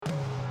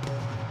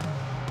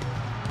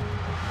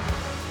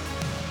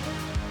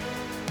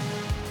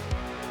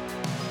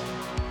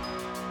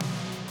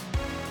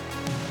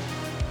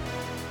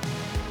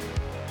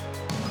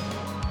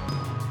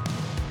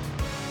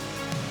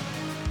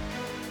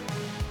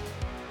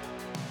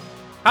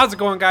How's it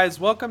going, guys?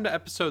 Welcome to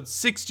episode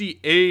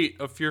 68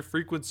 of Fear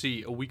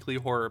Frequency, a weekly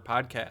horror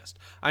podcast.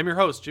 I'm your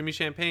host, Jimmy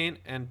Champagne,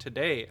 and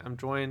today I'm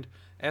joined,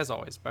 as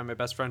always, by my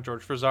best friend,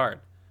 George Frazard.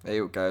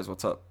 Hey guys,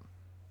 what's up?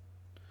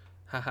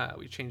 Haha,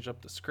 we changed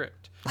up the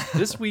script.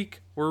 This week,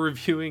 we're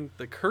reviewing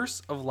The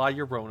Curse of La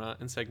Llorona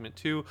in segment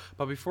 2,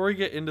 but before we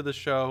get into the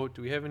show,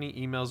 do we have any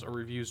emails or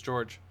reviews,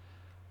 George?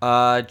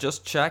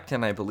 Just checked,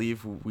 and I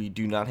believe we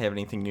do not have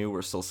anything new.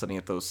 We're still sitting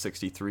at those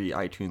 63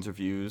 iTunes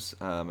reviews,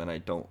 and I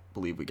don't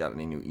believe we got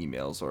any new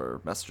emails or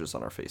messages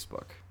on our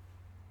Facebook.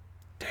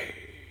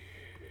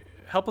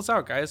 Help us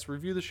out, guys.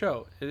 Review the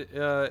show.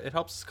 It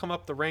helps us come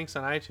up the ranks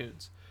on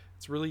iTunes.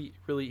 It's really,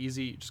 really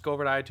easy. Just go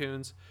over to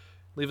iTunes,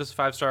 leave us a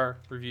 5-star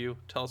review,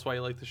 tell us why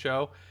you like the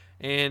show.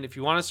 And if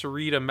you want us to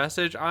read a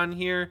message on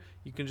here,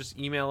 you can just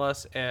email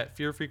us at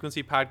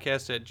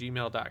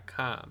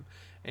fearfrequencypodcast@gmail.com.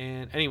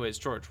 And anyways,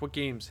 George, what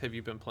games have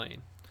you been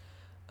playing?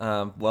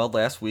 Well,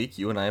 last week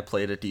you and I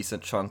played a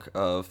decent chunk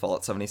of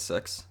Fallout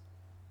 76.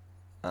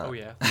 Oh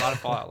yeah, a lot of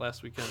Fallout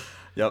last weekend.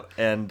 Yep,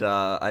 and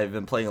I've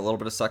been playing a little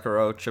bit of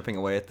Sekiro, chipping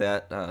away at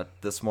that.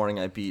 This morning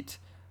I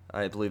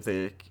believe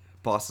the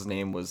boss's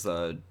name was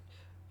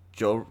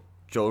Joro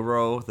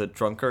the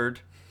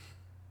Drunkard.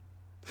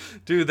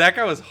 Dude, that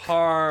guy was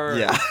hard.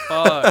 Yeah.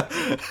 Fuck.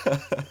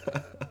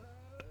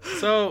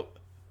 So,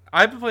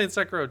 I've been playing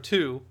Sekiro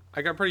 2.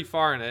 I got pretty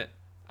far in it.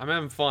 I'm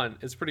having fun.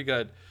 It's pretty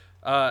good.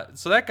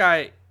 So that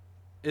guy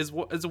is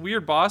a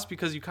weird boss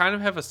because you kind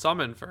of have a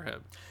summon for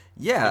him.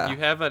 Yeah. Like you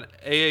have an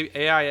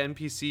AI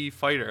NPC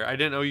fighter. I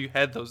didn't know you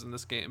had those in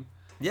this game.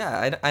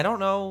 Yeah, I don't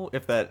know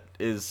if that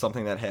is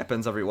something that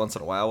happens every once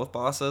in a while with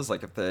bosses,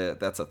 like if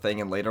that's a thing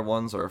in later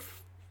ones, or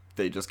if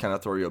they just kind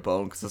of throw you a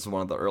bone because this is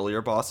one of the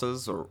earlier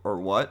bosses, or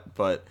what.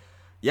 But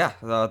yeah,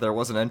 there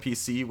was an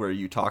NPC where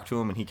you talk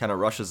to him and he kind of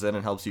rushes in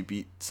and helps you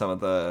beat some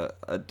of the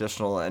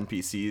additional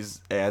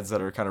NPCs ads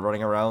that are kind of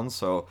running around.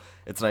 So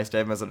it's nice to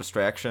have him as a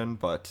distraction.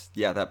 But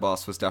yeah, that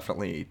boss was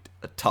definitely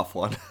a tough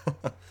one.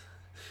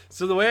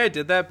 So the way I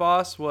did that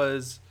boss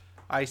was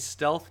I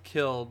stealth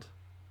killed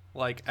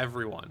like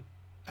everyone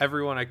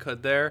I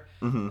could there,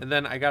 and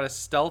then I got a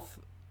stealth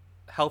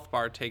health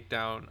bar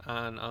takedown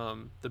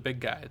on the big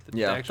guy,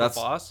 the actual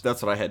boss.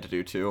 That's what I had to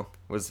do too.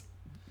 Was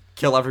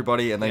kill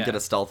everybody and then Yeah. get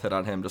a stealth hit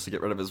on him just to get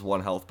rid of his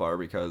one health bar,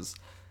 because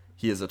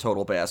he is a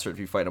total bastard if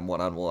you fight him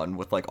one-on-one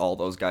with like all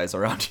those guys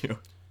around you.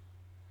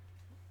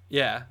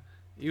 Yeah,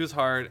 he was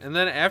hard. And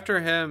then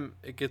after him,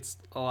 it gets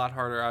a lot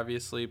harder,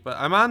 obviously. But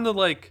I'm on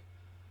the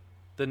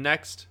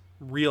next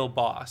real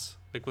boss,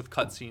 like with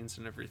cutscenes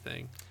and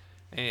everything.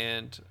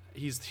 And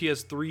he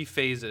has 3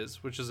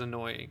 phases, which is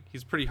annoying.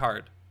 He's pretty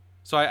hard.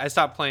 So I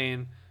stopped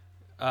playing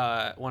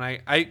when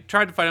I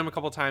tried to fight him a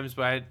couple times,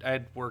 but I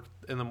had worked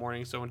in the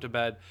morning, so I went to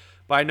bed.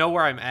 But I know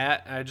where I'm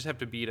at, and I just have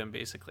to beat him,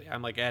 basically.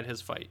 I'm like at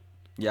his fight.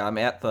 Yeah, I'm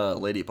at the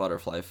Lady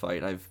Butterfly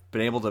fight. I've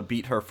been able to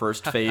beat her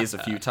first phase a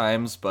few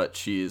times, but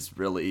she's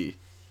really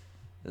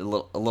a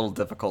little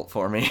difficult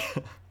for me.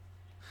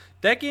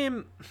 That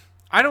game,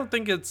 I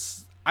think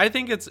it's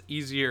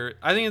easier.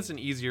 I think it's an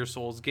easier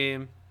Souls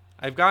game.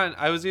 I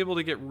was able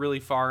to get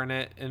really far in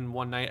it in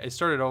one night. I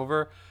started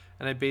over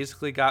and I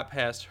basically got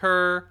past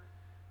her.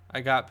 I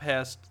got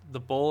past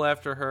the bull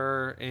after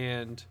her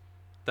and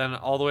then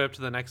all the way up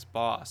to the next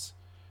boss.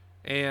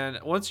 And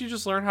once you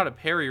just learn how to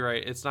parry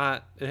right, it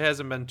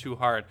hasn't been too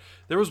hard.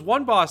 There was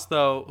one boss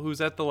though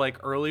who's at the like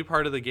early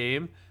part of the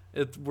game,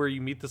 where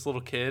you meet this little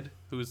kid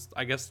who's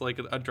I guess like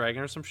a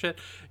dragon or some shit,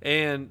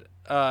 and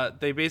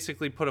they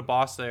basically put a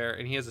boss there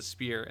and he has a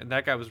spear, and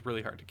that guy was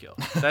really hard to kill.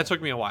 That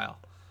took me a while.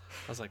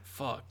 I was like,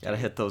 fuck. Gotta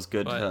hit those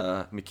good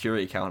But-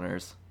 Mikuri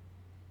counters.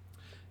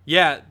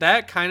 Yeah,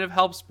 that kind of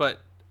helps,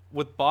 but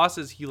with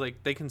bosses,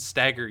 they can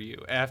stagger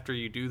you after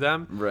you do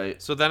them.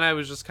 Right. So then I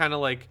was just kind of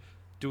like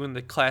doing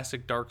the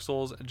classic Dark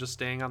Souls and just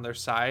staying on their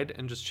side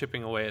and just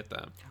chipping away at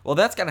them. Well,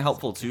 that's kind of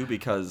helpful too,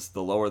 because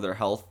the lower their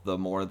health, the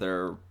more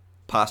their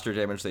posture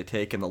damage they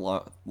take, and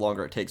the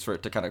longer it takes for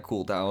it to kind of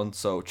cool down.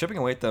 So chipping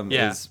away at them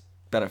is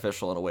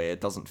beneficial in a way.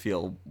 It doesn't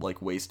feel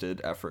like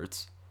wasted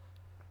efforts.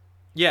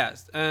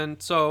 Yes,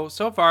 and so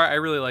far I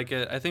really like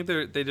it. I think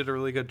they did a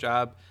really good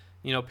job,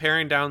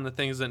 paring down the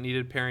things that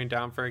needed paring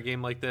down for a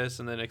game like this,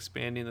 and then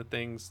expanding the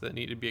things that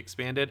need to be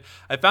expanded.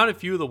 I found a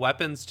few of the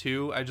weapons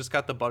too. I just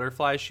got the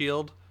butterfly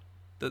shield,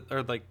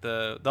 or like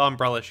the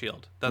umbrella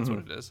shield. That's what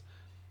it is.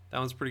 That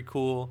one's pretty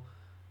cool.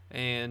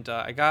 And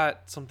I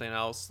got something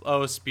else.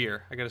 Oh, a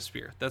spear. I got a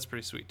spear. That's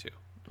pretty sweet too.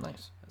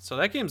 Nice. So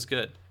that game's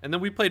good. And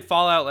then we played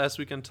Fallout last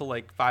week until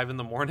like 5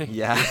 a.m.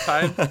 Yeah. this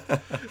time.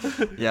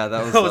 Yeah,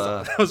 that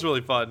that was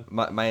really fun.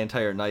 my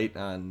entire night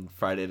on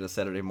Friday to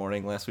Saturday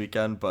morning last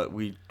weekend, but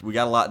we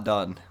got a lot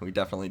done. We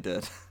definitely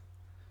did.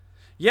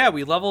 Yeah,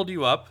 we leveled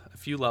you up a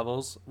few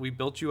levels. We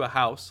built you a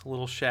house, a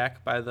little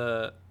shack by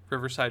the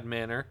Riverside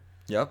Manor.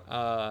 Yep.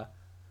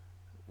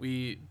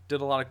 We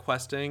did a lot of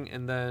questing,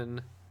 and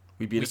then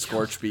We beat a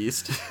Scorch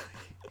Beast.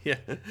 yeah,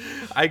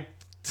 I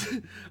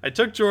I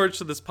took George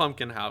to this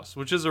pumpkin house,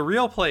 which is a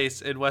real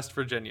place in West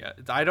Virginia.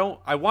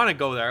 I want to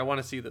go there. I want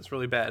to see this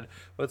really bad.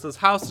 But it's this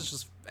house that's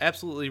just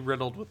absolutely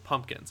riddled with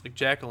pumpkins, like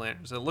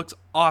jack-o'-lanterns. It looks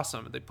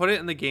awesome. They put it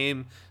in the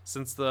game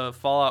since the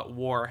Fallout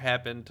War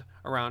happened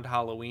around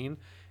Halloween.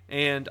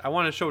 And I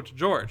want to show it to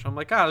George. I'm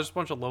like, there's a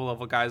bunch of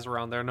low-level guys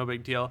around there. No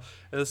big deal.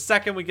 And the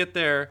second we get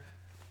there,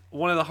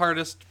 one of the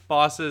hardest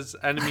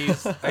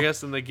enemies, I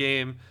guess, in the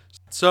game.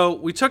 So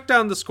we took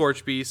down the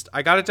Scorch Beast.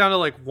 I got it down to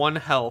like 1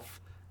 health.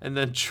 And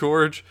then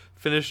George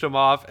finished him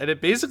off, and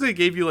it basically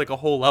gave you like a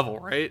whole level,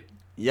 right?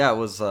 Yeah, it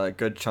was a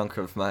good chunk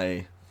of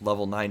my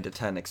level 9 to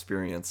 10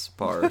 experience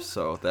bar,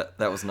 so that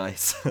was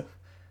nice.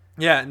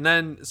 Yeah, and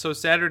then so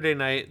Saturday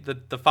night,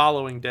 the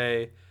following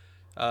day,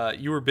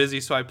 you were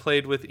busy, so I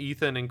played with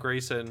Ethan and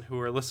Grayson, who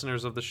are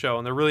listeners of the show,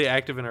 and they're really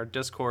active in our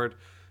Discord,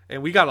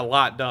 and we got a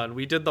lot done.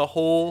 We did the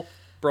whole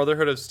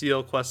Brotherhood of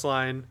Steel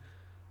questline,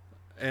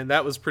 and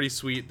that was pretty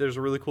sweet. There's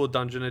a really cool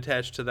dungeon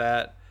attached to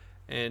that,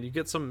 and you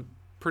get some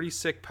pretty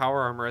sick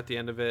power armor at the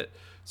end of it.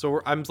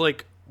 So I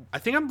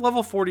think I'm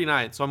level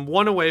 49, so I'm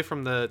 1 away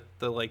from the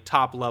like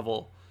top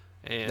level.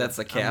 And that's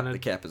the cap. The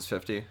cap is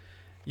 50.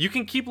 You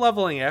can keep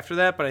leveling after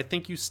that, but I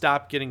think you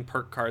stop getting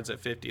perk cards at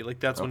 50. Like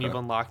that's when you've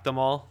unlocked them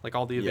all, like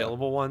all the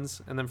available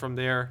ones, and then from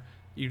there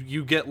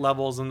you get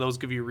levels, and those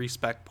give you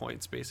respec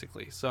points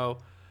basically. So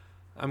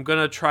I'm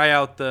gonna try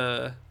out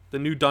the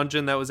new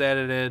dungeon that was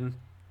added in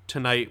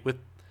tonight with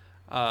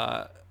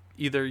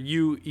either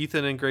you,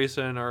 Ethan, and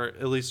Grayson, or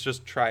at least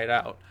just try it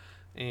out.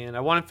 And I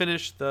want to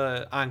finish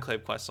the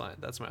Enclave questline.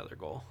 That's my other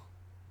goal.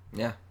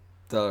 Yeah,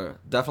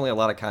 definitely a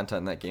lot of content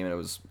in that game, and it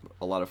was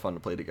a lot of fun to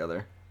play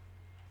together.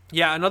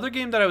 Yeah, another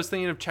game that I was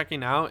thinking of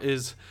checking out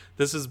is,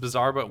 this is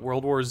bizarre, but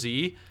World War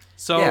Z.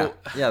 So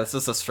yeah, this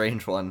is a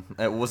strange one.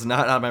 It was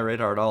not on my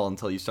radar at all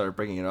until you started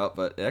bringing it up,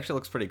 but it actually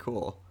looks pretty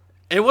cool.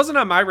 It wasn't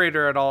on my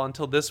radar at all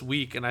until this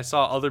week, and I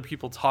saw other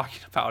people talking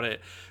about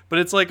it. But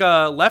it's like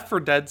a Left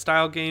 4 Dead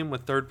style game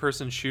with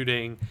third-person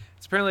shooting.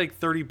 It's apparently like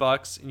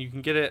 $30, and you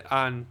can get it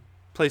on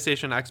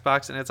PlayStation,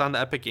 Xbox, and it's on the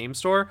Epic Game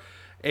Store.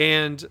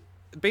 And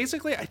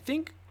basically, I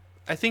think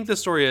the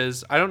story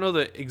is, I don't know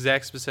the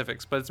exact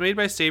specifics, but it's made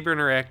by Saber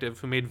Interactive,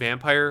 who made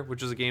Vampire,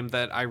 which is a game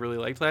that I really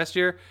liked last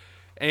year.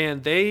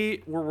 And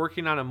they were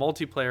working on a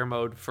multiplayer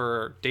mode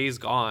for Days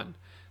Gone.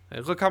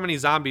 Like, look how many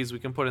zombies we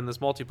can put in this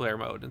multiplayer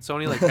mode. And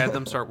Sony had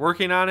them start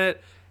working on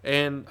it.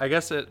 And I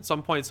guess at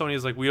some point Sony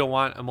is like, we don't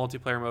want a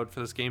multiplayer mode for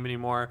this game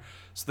anymore.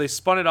 So they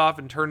spun it off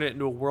and turned it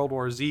into a World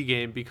War Z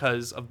game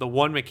because of the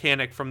one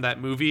mechanic from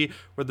that movie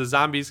where the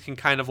zombies can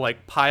kind of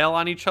like pile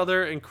on each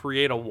other and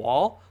create a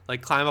wall,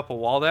 like climb up a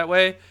wall that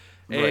way.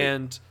 Right.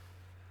 And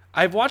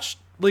I've watched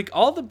like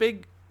all the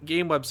big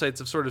game websites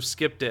have sort of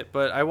skipped it,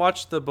 but I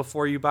watched the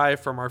Before You Buy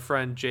from our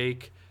friend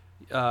Jake.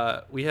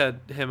 We had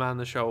him on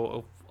the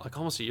show like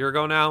almost a year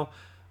ago now.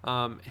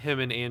 Him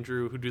and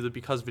Andrew, who do the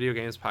Because Video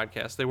Games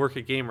podcast, they work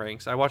at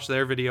GameRanks. I watched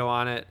their video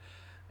on it,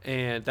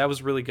 and that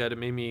was really good. It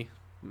made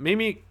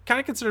me kind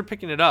of consider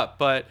picking it up,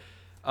 but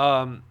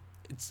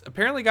it's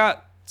apparently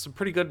got some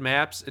pretty good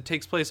maps. It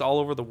takes place all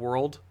over the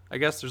world. I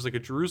guess there's like a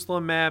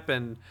Jerusalem map,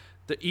 and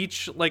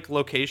each like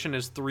location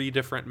has 3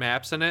 different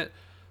maps in it.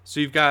 So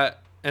you've got,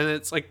 and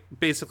it's like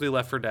basically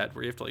Left 4 Dead,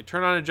 where you have to like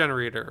turn on a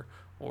generator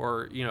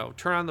or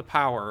turn on the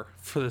power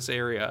for this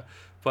area,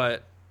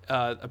 but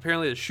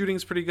apparently the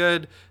shooting's pretty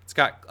good. It's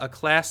got a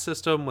class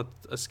system with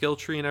a skill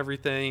tree and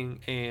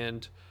everything,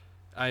 and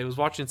I was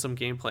watching some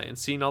gameplay and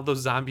seeing all those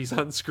zombies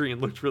on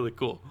screen looked really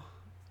cool.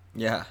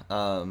 Yeah.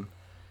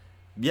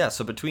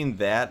 So between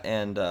that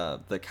and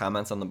the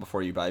comments on the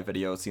Before You Buy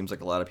video, it seems like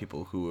a lot of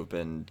people who have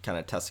been kind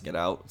of testing it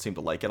out seem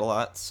to like it a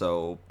lot.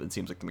 So it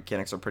seems like the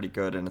mechanics are pretty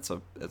good, and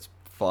it's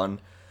fun.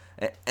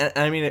 And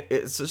I mean,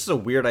 it's just a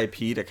weird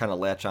IP to kind of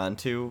latch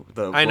onto.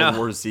 The World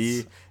War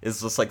Z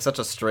is just like such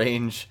a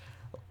strange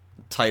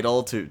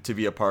title to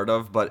be a part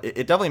of, but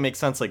it definitely makes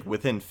sense like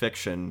within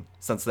fiction,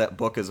 since that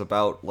book is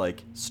about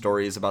like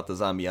stories about the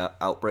zombie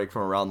outbreak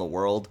from around the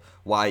world,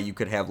 why you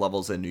could have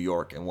levels in New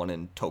York and one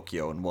in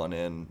Tokyo and one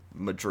in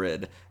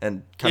Madrid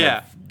and kind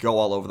of go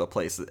all over the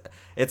place.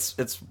 It's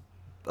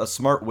a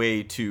smart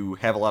way to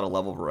have a lot of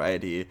level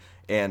variety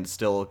and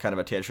still kind of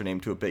attach your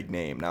name to a big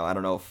name. Now I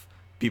don't know if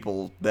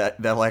people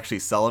that'll actually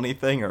sell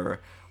anything,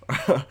 or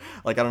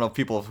like I don't know if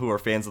people who are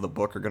fans of the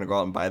book are going to go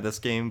out and buy this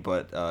game,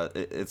 but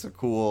it's a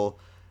cool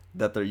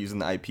that they're using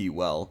the IP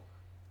well.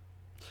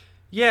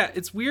 Yeah,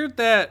 it's weird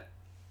that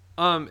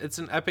it's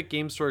an Epic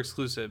Game Store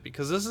exclusive,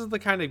 because this is the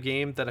kind of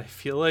game that I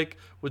feel like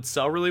would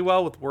sell really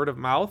well with word of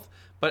mouth,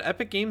 but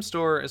Epic Game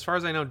Store, as far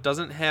as I know,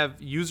 doesn't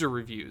have user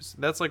reviews.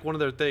 That's like one of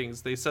their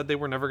things. They said they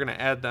were never going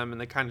to add them,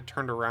 and they kind of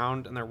turned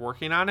around and they're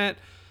working on it,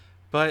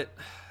 but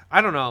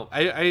I don't know.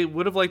 I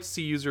would have liked to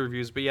see user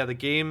reviews, but yeah, the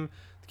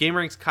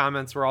GameRanks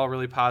comments were all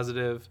really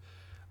positive.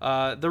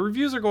 The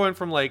reviews are going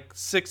from like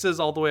 6s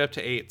all the way up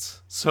to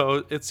 8s.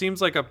 So it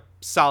seems like a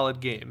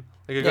solid game,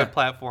 like a good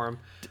platform,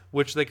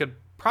 which they could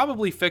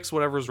probably fix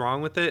whatever's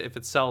wrong with it if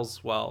it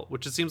sells well,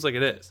 which it seems like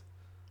it is.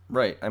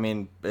 Right. I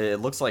mean,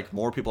 it looks like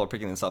more people are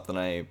picking this up than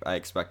I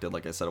expected.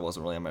 Like I said, it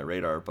wasn't really on my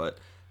radar, but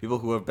people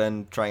who have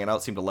been trying it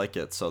out seem to like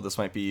it. So this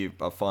might be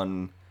a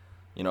fun,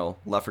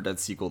 Left 4 Dead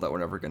sequel that we're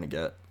never going to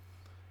get.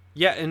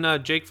 Yeah,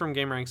 and Jake from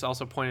GameRanks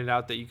also pointed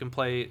out that you can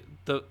play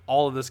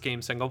all of this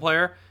game single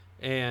player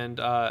and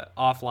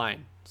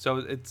offline. So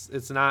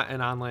it's not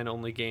an online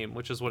only game,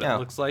 which is what it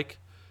looks like.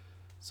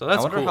 So that's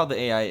cool. I wonder how the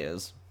AI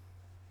is.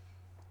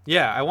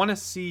 Yeah, I want to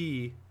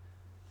see.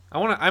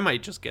 I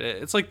might just get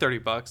it. It's like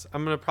 $30.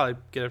 I'm gonna probably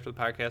get it for the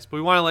podcast, but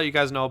we want to let you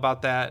guys know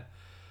about that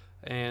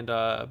and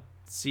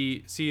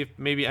see if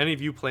maybe any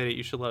of you played it.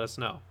 You should let us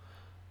know.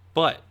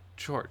 But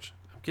George,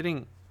 I'm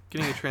getting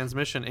a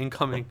transmission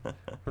incoming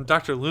from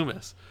Dr.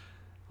 Loomis.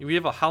 We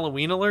have a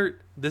Halloween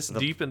alert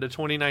deep into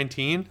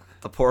 2019.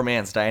 The poor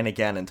man's dying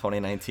again in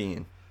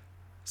 2019.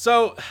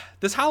 So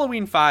this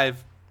Halloween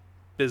 5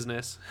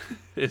 business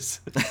is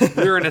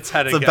rearing its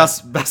head it's again.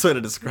 The best way to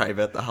describe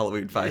it, the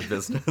Halloween 5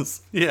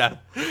 business. Yeah,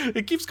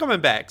 it keeps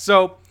coming back.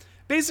 So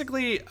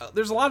basically,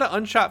 there's a lot of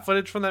unshot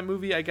footage from that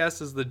movie, I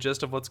guess, is the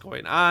gist of what's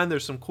going on.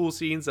 There's some cool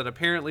scenes that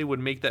apparently would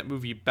make that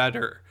movie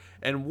better.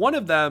 And one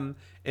of them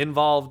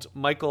involved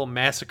Michael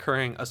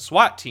massacring a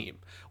SWAT team,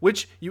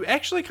 which you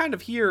actually kind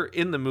of hear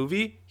in the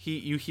movie.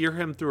 You hear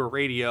him through a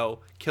radio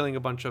killing a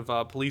bunch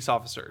of police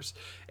officers.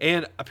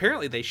 And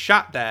apparently they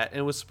shot that and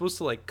it was supposed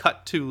to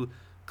cut to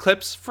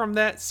clips from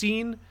that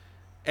scene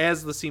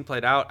as the scene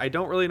played out. I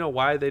don't really know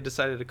why they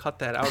decided to cut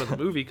that out of the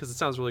movie because it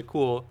sounds really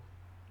cool.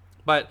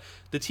 But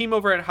the team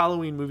over at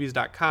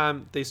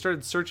HalloweenMovies.com, they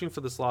started searching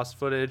for this lost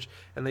footage,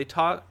 and they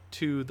talked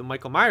to the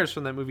Michael Myers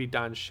from that movie,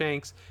 Don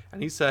Shanks,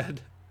 and he said,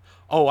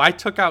 "Oh, I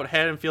took out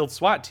Haddonfield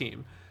SWAT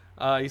team."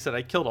 He said,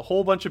 "I killed a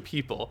whole bunch of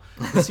people."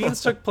 The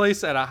scenes took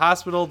place at a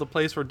hospital, the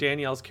place where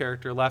Danielle's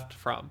character left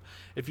from.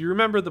 If you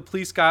remember, the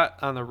police got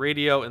on the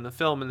radio in the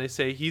film and they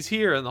say, "He's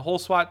here," and the whole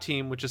SWAT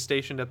team, which is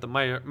stationed at the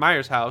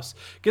Myers house,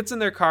 gets in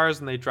their cars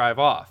and they drive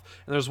off.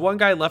 And there's one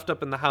guy left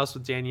up in the house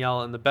with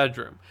Danielle in the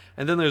bedroom.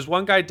 And then there's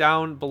one guy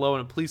down below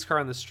in a police car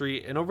on the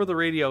street, and over the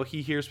radio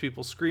he hears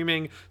people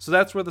screaming. So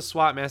that's where the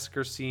SWAT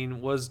massacre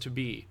scene was to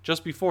be,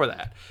 just before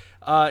that.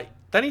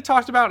 Then he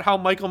talked about how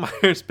Michael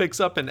Myers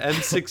picks up an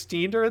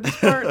M16 during this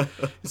part.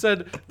 He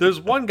said, "There's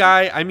one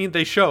guy,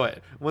 they show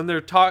it, when they're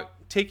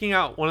taking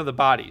out one of the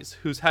bodies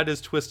whose head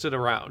is twisted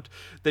around.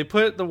 They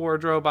put the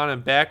wardrobe on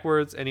him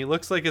backwards, and he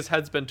looks like his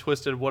head's been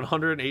twisted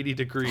 180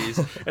 degrees.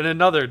 And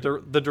another,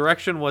 the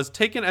direction was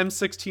take an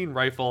M16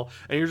 rifle,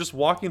 and you're just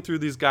walking through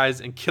these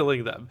guys and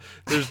killing them.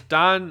 There's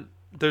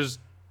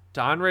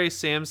Don Ray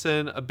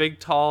Samson, a big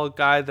tall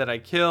guy that I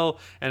kill,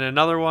 and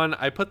another one,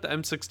 I put the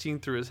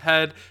M16 through his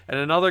head, and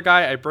another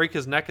guy, I break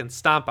his neck and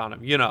stomp on him."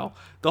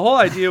 The whole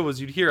idea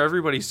was you'd hear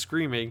everybody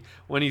screaming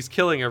when he's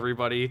killing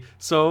everybody.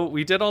 So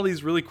we did all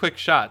these really quick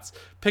shots.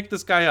 Pick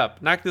this guy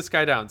up, knock this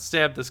guy down,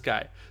 stab this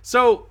guy.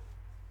 So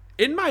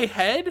in my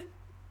head,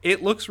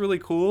 it looks really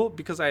cool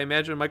because I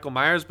imagine Michael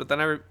Myers, but then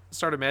I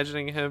start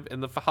imagining him in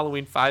the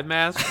Halloween 5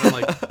 mask. And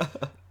I'm like,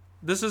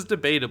 this is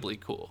debatably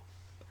cool.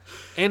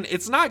 And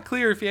it's not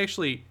clear if he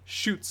actually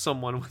shoots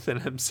someone with an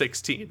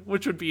M16,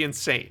 which would be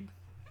insane.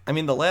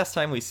 The last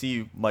time we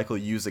see Michael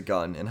use a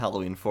gun in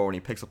Halloween 4 when he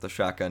picks up the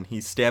shotgun, he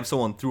stabs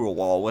someone through a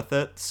wall with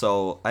it.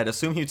 So I'd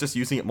assume he's just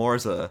using it more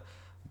as a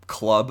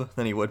club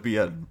than he would be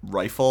a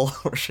rifle,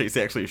 where he's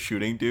actually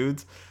shooting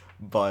dudes.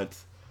 But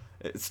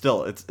it's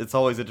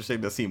always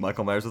interesting to see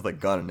Michael Myers with a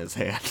gun in his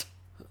hand.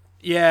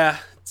 Yeah,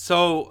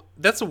 so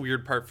that's a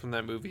weird part from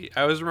that movie.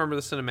 I always remember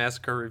the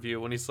Cinemassacre review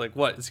when he's like,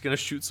 "What, is he going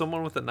to shoot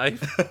someone with a knife?"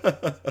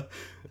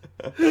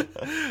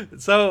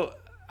 So,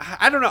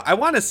 I don't know. I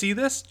want to see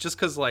this just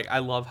because, I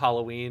love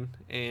Halloween.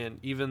 And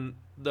even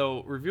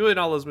though reviewing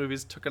all those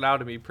movies took it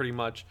out of me pretty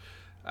much,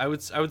 I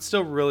would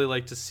still really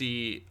like to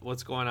see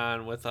what's going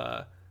on with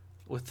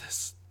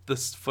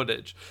this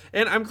footage.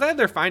 And I'm glad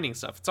they're finding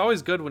stuff. It's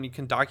always good when you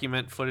can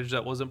document footage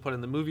that wasn't put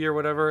in the movie or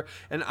whatever.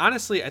 And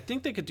honestly, I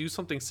think they could do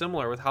something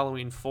similar with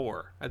Halloween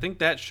 4. I think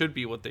that should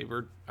be what they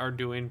are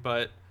doing,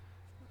 but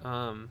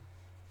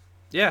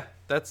yeah,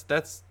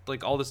 that's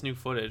all this new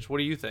footage. What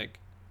do you think?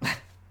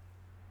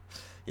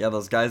 Yeah,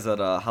 those guys at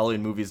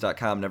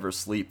HalloweenMovies.com never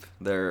sleep.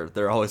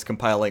 They're always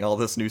compiling all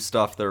this new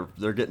stuff.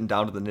 They're getting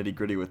down to the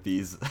nitty-gritty with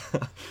these,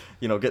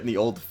 getting the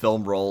old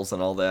film rolls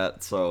and all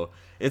that. So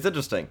it's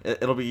interesting.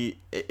 It'd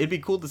be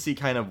cool to see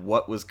kind of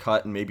what was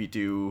cut and maybe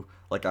do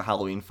a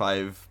Halloween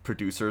 5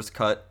 producer's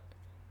cut.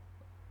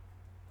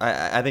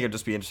 I think it'd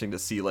just be interesting to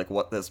see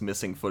what this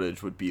missing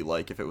footage would be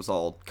like if it was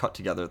all cut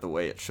together the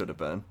way it should have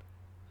been.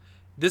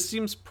 This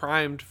seems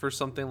primed for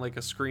something like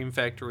a Scream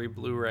Factory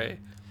Blu-ray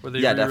where they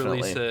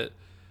re-release definitely. it.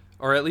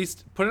 Or at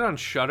least put it on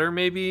Shudder,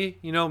 maybe.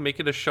 Make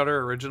it a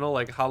Shudder original,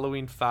 like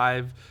Halloween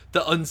 5,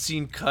 the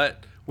unseen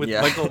cut with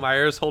Michael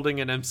Myers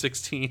holding an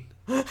M16.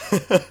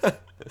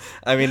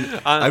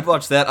 I'd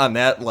watch that on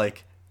that,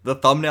 the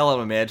thumbnail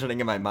I'm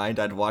imagining in my mind,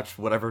 I'd watch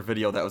whatever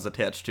video that was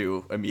attached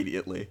to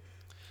immediately.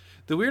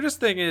 The weirdest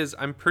thing is,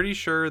 I'm pretty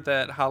sure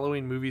that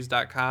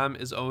HalloweenMovies.com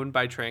is owned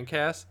by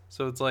Trancast.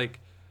 So it's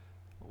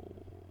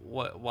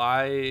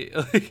why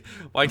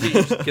can't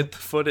you just get the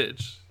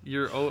footage?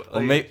 You're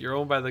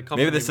owned by the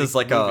company. Maybe this is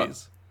making like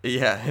movies.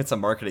 it's a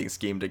marketing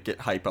scheme to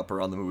get hype up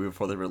around the movie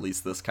before they release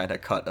this kind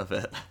of cut of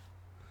it.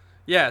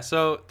 Yeah,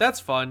 so that's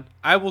fun.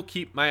 I will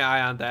keep my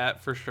eye on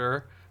that for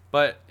sure.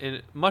 But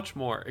in much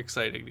more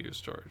exciting news,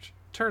 George,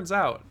 turns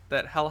out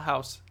that Hell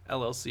House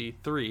LLC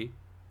 3,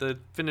 the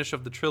finish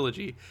of the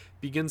trilogy,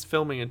 begins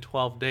filming in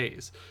 12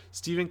 days.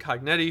 Stephen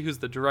Cognetti, who's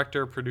the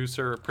director,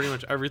 producer, pretty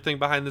much everything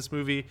behind this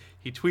movie,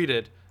 he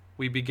tweeted,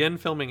 "We begin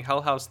filming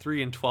Hell House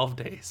 3 in 12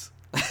 days."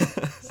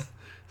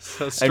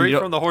 So straight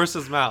from the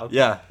horse's mouth.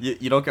 Yeah,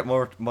 you don't get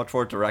much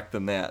more direct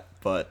than that,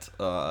 but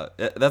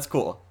that's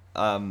cool.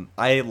 I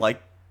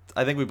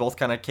think we both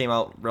kind of came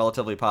out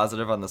relatively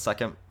positive on the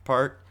second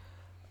part,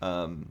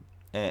 and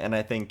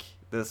I think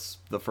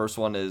the first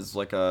one is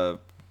like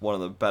one of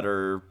the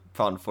better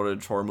found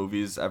footage horror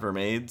movies ever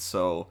made.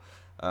 So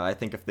I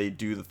think if they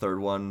do the third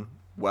one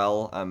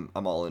well, I'm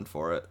all in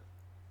for it.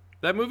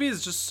 That movie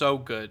is just so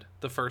good.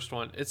 The first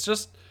one, it's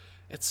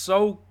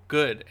so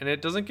good, and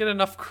it doesn't get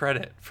enough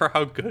credit for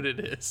how good it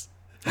is.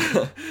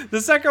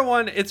 The second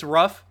one, it's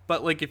rough,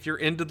 but like if you're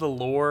into the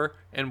lore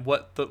and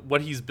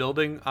what he's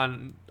building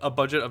on a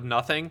budget of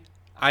nothing,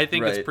 I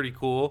think it's pretty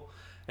cool.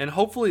 And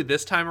hopefully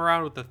this time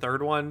around with the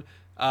third one,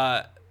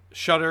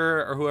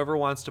 Shudder or whoever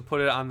wants to put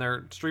it on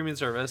their streaming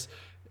service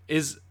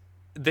is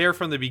there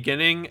from the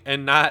beginning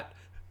and not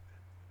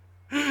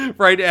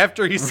right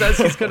after he says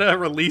he's gonna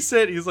release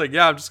it. He's like,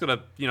 yeah, I'm just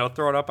gonna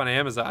throw it up on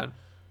Amazon.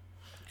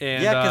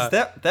 And, yeah,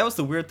 because that was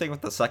the weird thing with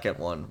the second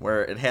one,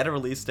 where it had a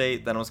release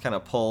date, then it was kind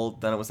of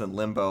pulled, then it was in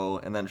limbo,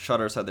 and then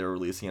Shudder said they were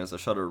releasing it as a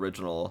Shudder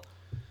original.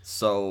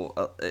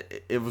 So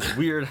it was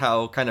weird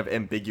how kind of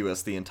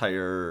ambiguous the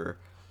entire,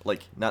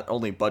 like, not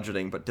only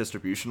budgeting but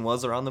distribution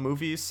was around the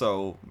movie.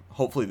 So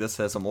hopefully this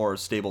has a more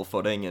stable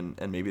footing,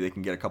 and maybe they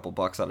can get a couple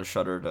bucks out of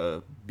Shudder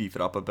to beef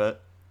it up a bit.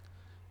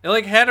 It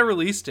like had a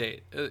release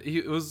date.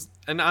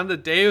 And on the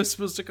day it was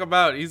supposed to come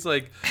out, he's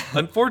like,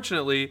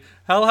 unfortunately,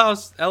 Hell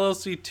House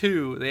LLC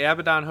 2, the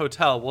Abaddon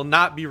Hotel, will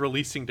not be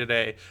releasing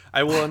today.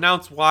 I will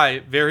announce why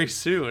very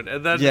soon.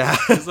 And then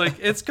he's like,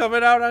 it's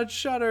coming out on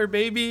Shudder,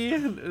 baby.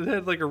 And it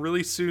had like a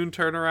really soon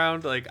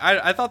turnaround. Like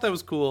I thought that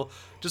was cool.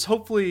 Just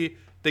hopefully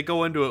they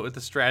go into it with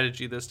a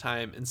strategy this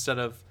time instead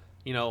of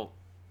it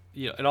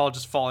all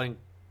just falling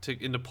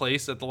into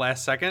place at the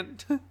last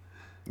second.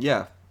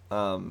 Yeah.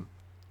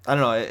 I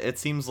don't know. It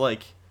seems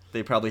like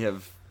they probably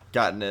have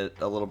gotten it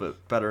a little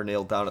bit better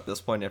nailed down at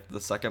this point after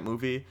the second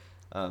movie.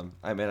 I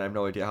mean, I have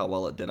no idea how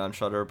well it did on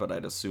Shudder, but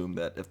I'd assume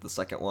that if the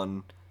second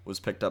one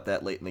was picked up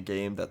that late in the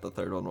game, that the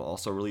third one will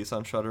also release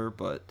on Shudder.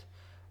 But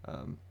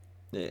I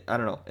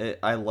don't know.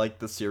 I like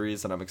the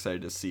series, and I'm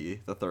excited to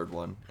see the third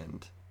one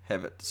and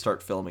have it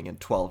start filming in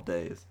 12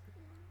 days.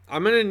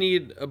 I'm gonna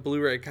need a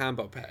Blu-ray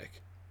combo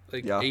pack,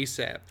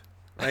 ASAP.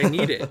 I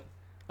need it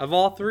of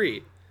all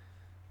three.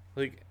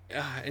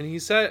 And he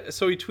said,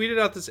 so he tweeted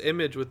out this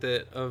image with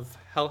it of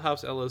Hell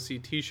House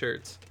LLC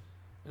t-shirts,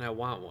 and I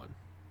want one.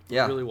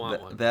 Yeah, I really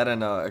want one. That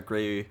and a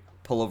gray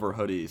pullover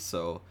hoodie.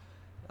 So,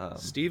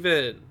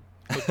 Steven,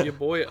 hook your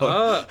boy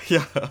up.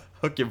 Yeah,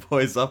 hook your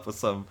boys up with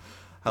some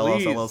Hell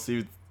House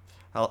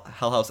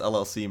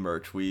LLC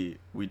merch. We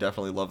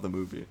definitely love the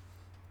movie.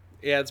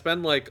 Yeah, it's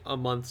been like a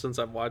month since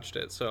I've watched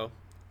it, so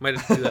might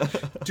have to do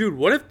that. Dude,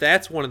 what if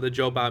that's one of the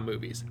Joe Bob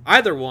movies?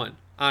 Either one.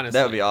 Honestly.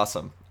 That would be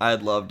awesome.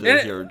 I'd love to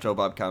hear Joe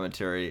Bob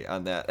commentary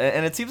on that.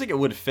 And it seems like it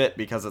would fit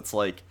because it's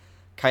like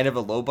kind of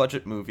a low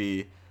budget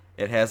movie.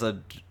 It has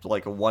a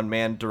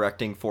one-man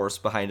directing force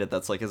behind it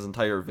that's like his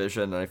entire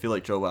vision, and I feel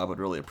like Joe Bob would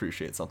really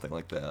appreciate something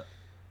like that.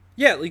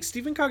 Yeah, like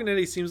Stephen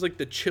Cognetti seems like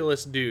the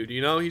chillest dude,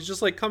 He's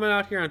just like coming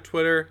out here on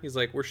Twitter. He's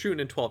like, we're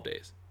shooting in 12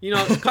 days.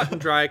 Cut and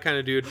dry kind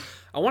of dude.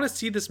 I want to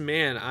see this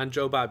man on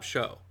Joe Bob's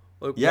show.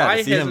 Like, why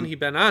hasn't he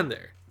been on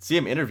there? See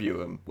him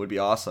interview him would be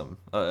awesome.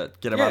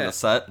 Get him on the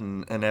set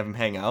and have him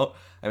hang out.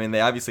 I mean,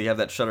 they obviously have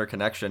that Shudder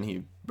connection.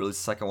 He released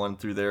the second one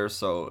through there,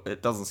 so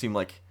it doesn't seem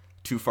like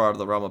too far out of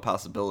the realm of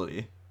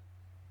possibility.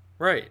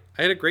 Right.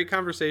 I had a great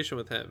conversation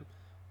with him.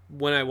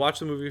 When I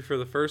watched the movie for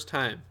the first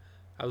time,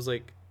 I was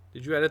like,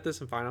 did you edit this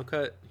in Final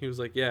Cut? He was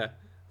like, yeah.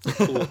 Like,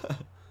 cool.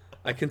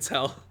 I can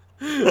tell.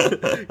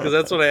 Because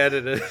that's what I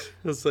edited. I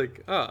was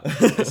like, oh,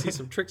 I see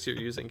some tricks you're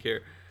using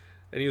here.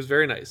 And he was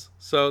very nice.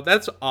 So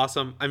that's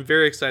awesome. I'm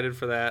very excited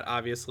for that,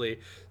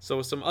 obviously.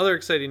 So some other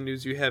exciting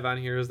news you have on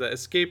here is that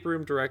Escape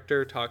Room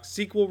director talks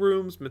sequel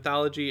rooms,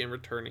 mythology, and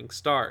returning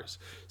stars.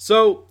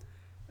 So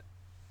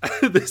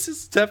this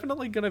is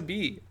definitely going to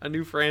be a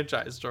new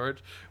franchise,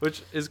 George,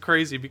 which is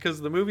crazy because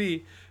the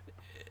movie,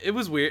 it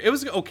was weird. It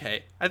was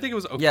okay. I think it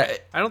was okay. Yeah,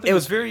 I don't think it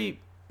was very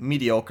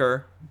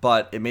mediocre,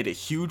 but it made a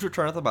huge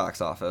return at the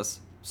box office.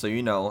 So,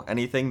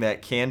 anything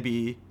that can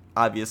be...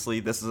 Obviously,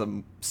 this is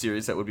a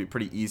series that would be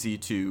pretty easy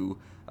to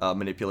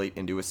manipulate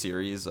into a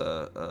series.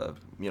 1,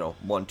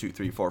 2,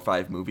 3, 4,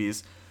 5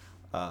 movies.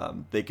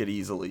 They could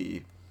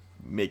easily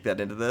make that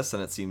into this,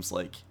 and it seems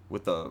like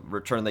with the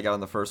return they got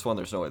on the first one,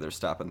 there's no way they're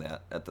stopping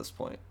that at this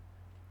point.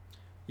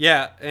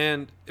 Yeah,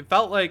 and it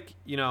felt like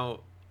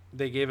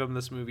they gave him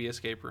this movie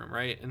Escape Room,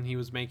 right? And he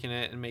was making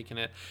it, and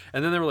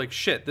then they were like,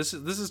 shit, this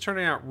is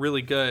turning out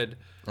really good.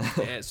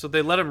 So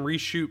they let him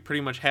reshoot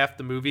pretty much half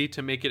the movie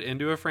to make it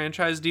into a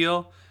franchise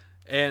deal.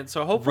 And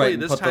so hopefully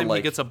this time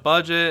he gets a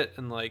budget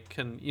and like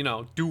can,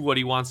 do what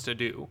he wants to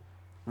do.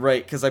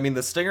 Right, because I mean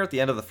the stinger at the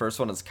end of the first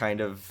one is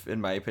kind of,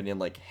 in my opinion,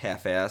 like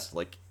half-assed.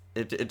 Like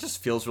it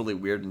just feels really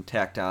weird and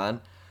tacked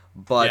on.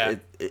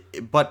 But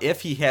but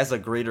if he has a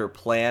greater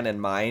plan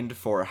in mind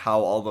for how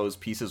all those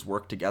pieces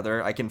work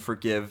together, I can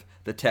forgive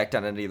the tacked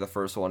on ending of the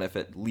first one if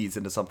it leads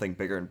into something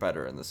bigger and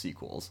better in the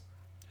sequels.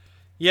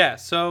 Yeah,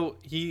 so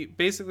he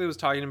basically was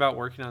talking about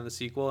working on the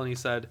sequel, and he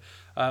said,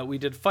 we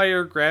did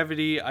fire,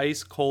 gravity,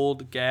 ice,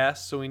 cold,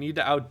 gas, so we need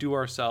to outdo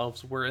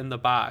ourselves. We're in the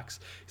box.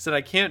 He said,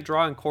 I can't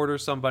draw and quarter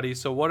somebody,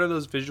 so what are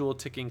those visual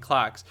ticking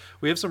clocks?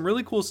 We have some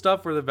really cool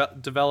stuff we're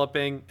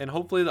developing, and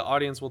hopefully the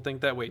audience will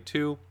think that way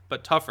too,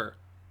 but tougher.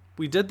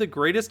 We did the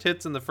greatest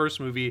hits in the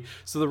first movie,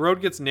 so the road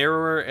gets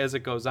narrower as it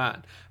goes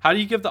on. How do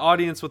you give the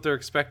audience what they're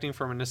expecting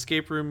from an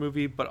escape room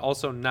movie, but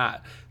also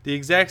not? The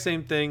exact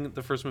same thing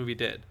the first movie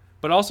did.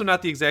 But also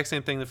not the exact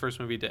same thing the first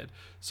movie did.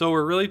 So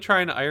we're really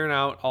trying to iron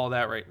out all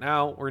that right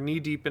now. We're knee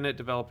deep in it,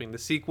 developing the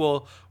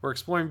sequel. We're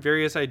exploring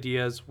various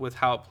ideas with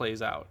how it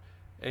plays out.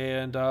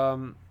 And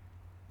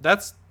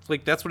that's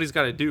what he's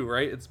got to do,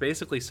 right? It's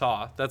basically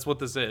Saw. That's what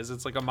this is.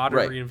 It's like a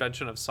modern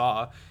reinvention of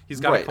Saw. He's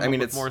got to come up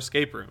with more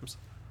escape rooms.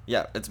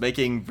 Yeah, it's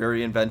making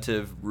very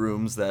inventive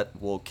rooms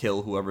that will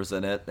kill whoever's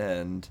in it,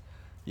 and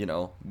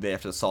they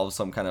have to solve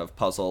some kind of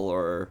puzzle,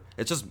 or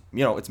it's just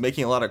it's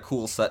making a lot of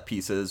cool set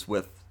pieces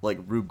with like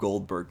Rube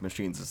Goldberg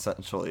machines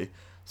essentially.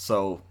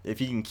 So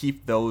if you can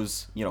keep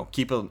those,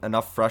 keep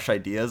enough fresh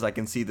ideas, I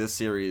can see this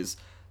series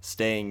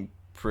staying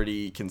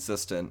pretty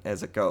consistent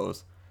as it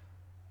goes.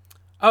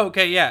 Oh,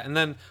 okay, yeah. And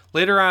then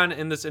later on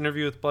in this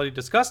interview with Bloody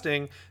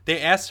Disgusting,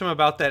 they asked him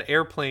about that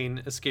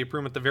airplane escape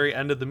room at the very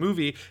end of the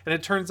movie, and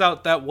it turns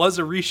out that was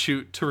a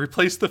reshoot to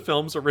replace the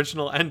film's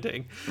original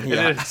ending. And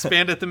it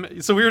expanded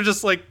them. So we were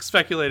just like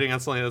speculating on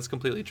something that's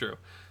completely true.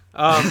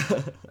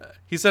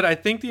 He said, I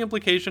think the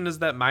implication is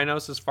that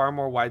Minos is far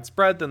more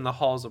widespread than the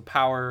halls of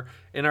power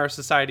in our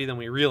society than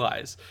we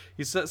realize.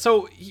 He said,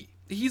 so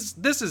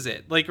this is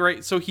it. Like,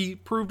 right. So he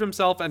proved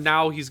himself, and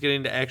now he's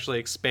getting to actually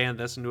expand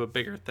this into a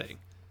bigger thing.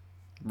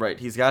 Right.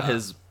 He's got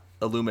his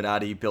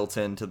Illuminati built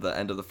into the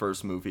end of the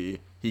first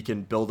movie. He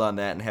can build on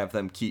that and have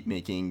them keep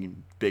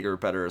making bigger,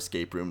 better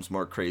escape rooms,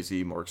 more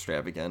crazy, more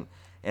extravagant.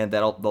 And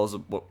those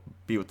will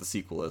be what the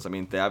sequel is. I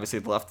mean, they obviously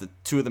left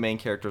two of the main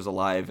characters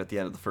alive at the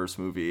end of the first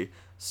movie,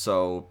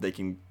 so they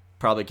can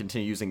probably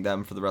continue using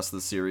them for the rest of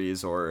the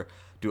series, or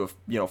do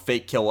a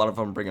fake kill one of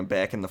them, bring them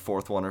back in the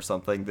fourth one or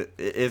something.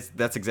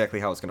 That's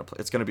exactly how it's gonna play.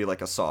 It's gonna be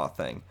like a Saw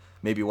thing.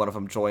 Maybe one of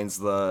them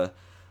joins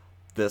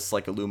this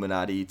like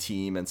Illuminati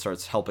team and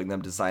starts helping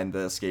them design the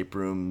escape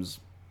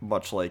rooms,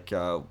 much like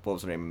what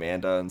was her name,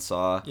 Amanda and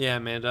Saw. Yeah,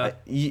 Amanda.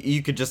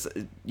 You could just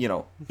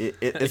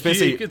it's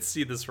basically you could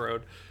see this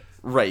road.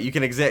 Right, you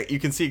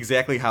can see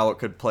exactly how it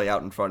could play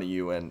out in front of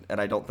you, and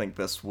I don't think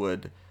this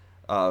would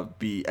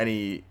be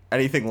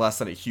anything less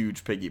than a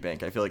huge piggy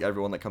bank. I feel like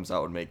everyone that comes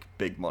out would make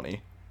big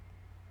money.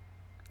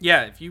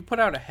 Yeah, if you put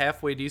out a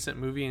halfway decent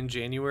movie in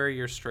January,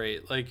 you're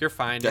straight. Like, you're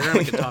fine. You're gonna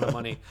make a ton of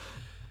money.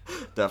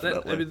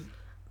 Definitely.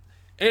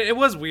 It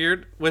was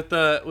weird with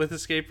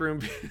Escape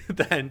Room,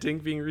 the ending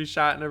being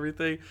reshot and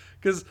everything,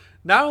 because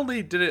not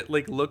only did it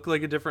like look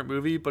like a different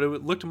movie, but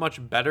it looked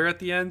much better at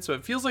the end. So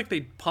it feels like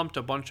they pumped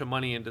a bunch of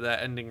money into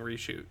that ending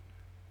reshoot.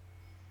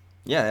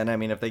 Yeah, and I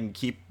mean, if they can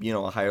keep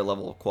a higher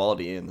level of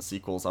quality in the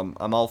sequels, I'm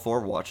all for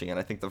watching it.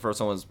 I think the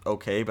first one was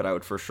okay, but I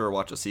would for sure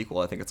watch a sequel.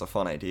 I think it's a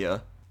fun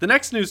idea. The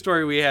next news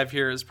story we have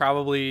here is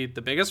probably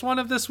the biggest one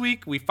of this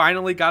week. We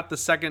finally got the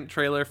second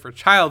trailer for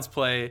Child's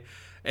Play.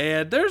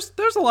 And there's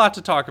a lot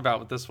to talk about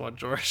with this one,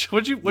 George.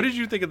 What did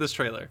you think of this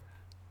trailer?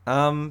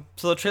 So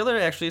the trailer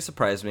actually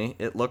surprised me.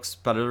 It looks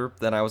better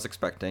than I was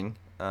expecting.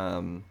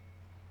 The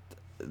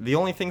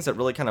only things that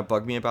really kind of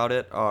bug me about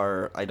it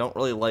are I don't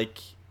really like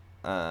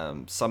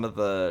some of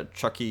the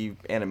Chucky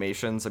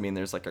animations. I mean,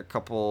 there's like a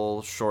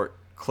couple short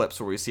clips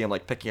where we see him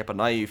like picking up a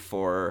knife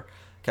or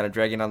kind of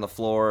dragging on the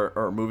floor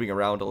or moving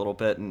around a little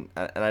bit, and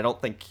I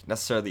don't think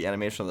necessarily the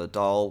animation of the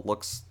doll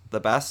looks the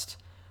best.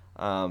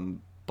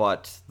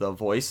 But the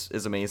voice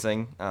is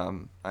amazing.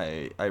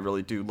 I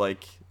really do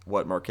like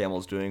what Mark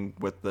Hamill's doing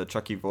with the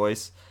Chucky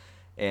voice.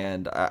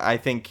 And I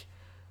think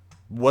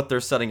what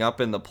they're setting up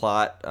in the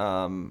plot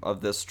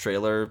of this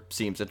trailer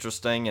seems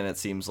interesting, and it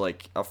seems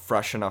like a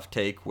fresh enough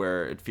take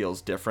where it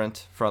feels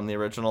different from the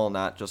original,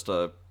 not just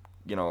a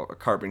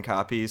carbon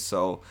copy.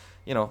 So,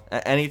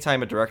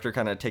 anytime a director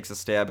kind of takes a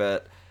stab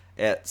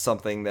at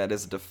something that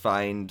is a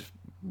defined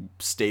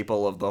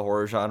staple of the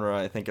horror genre,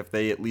 I think if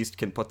they at least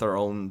can put their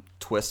own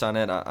twist on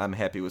it, I'm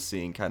happy with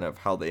seeing kind of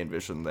how they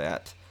envision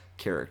that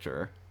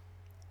character.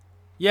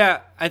 Yeah,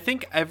 I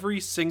think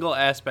every single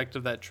aspect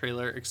of that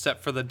trailer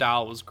except for the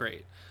doll was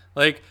great.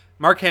 Like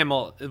Mark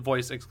Hamill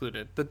voice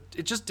excluded.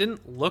 It just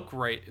didn't look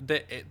right.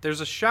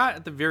 There's a shot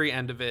at the very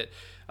end of it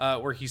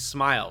where he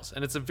smiles,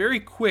 and it's a very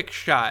quick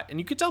shot, and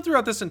you can tell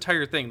throughout this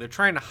entire thing they're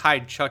trying to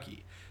hide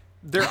Chucky.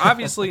 They're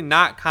obviously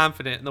not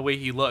confident in the way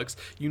he looks.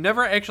 You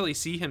never actually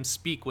see him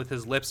speak with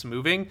his lips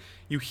moving.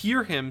 You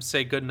hear him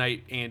say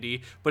 "Goodnight,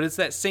 Andy," but it's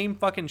that same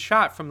fucking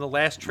shot from the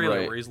last trailer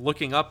Right. where he's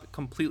looking up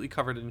completely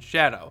covered in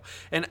shadow.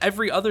 And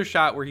every other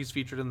shot where he's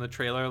featured in the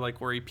trailer, like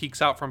where he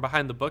peeks out from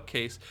behind the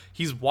bookcase,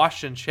 he's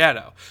washed in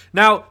shadow.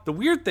 Now, the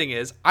weird thing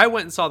is, I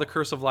went and saw The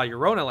Curse of La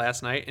Llorona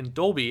last night in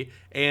Dolby,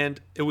 and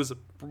it was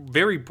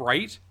very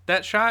bright,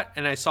 that shot,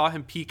 and I saw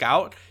him peek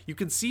out. You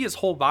can see his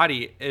whole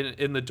body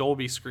in the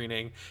Dolby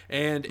screening,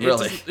 and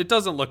Really? it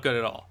doesn't look good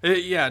at all.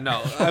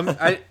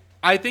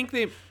 I think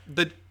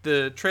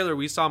the trailer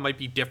we saw might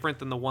be different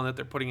than the one that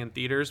they're putting in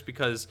theaters,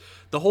 because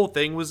the whole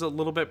thing was a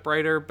little bit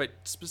brighter, but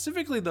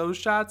specifically those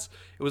shots,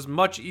 it was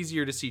much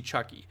easier to see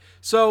Chucky.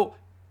 So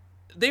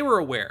they were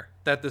aware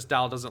that this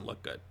doll doesn't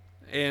look good,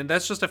 and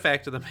that's just a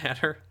fact of the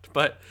matter.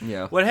 But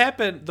Yeah. what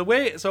happened,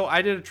 so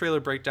I did a trailer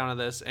breakdown of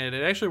this, and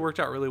it actually worked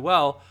out really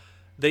well.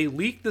 They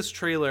leaked this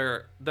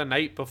trailer the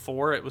night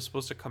before it was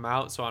supposed to come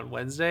out, so on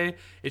Wednesday.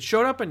 It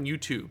showed up on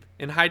YouTube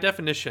in high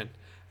definition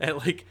at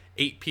like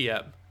 8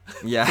 p.m.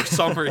 Yeah. for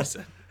some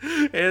reason.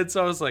 And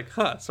so I was like,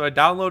 So I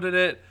downloaded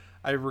it.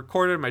 I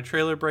recorded my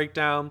trailer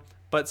breakdown.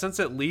 But since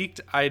it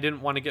leaked, I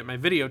didn't want to get my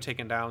video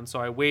taken down.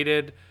 So I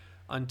waited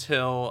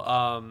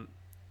until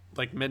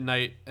like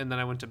midnight, and then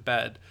I went to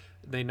bed.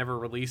 They never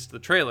released the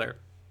trailer.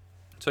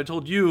 So I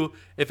told you,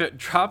 if it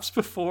drops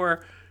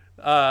before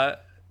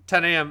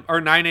 10 a.m.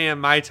 or 9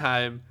 a.m. my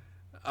time,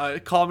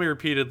 call me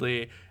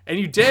repeatedly. And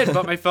you did,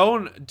 but my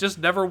phone just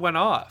never went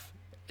off.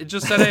 It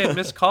just said I had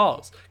missed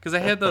calls because I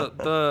had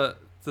the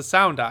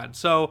sound on.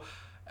 So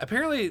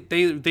apparently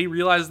they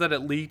realized that it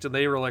leaked, and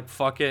they were like,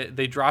 fuck it.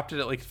 They dropped it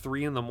at like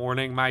 3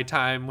 a.m. my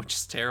time, which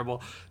is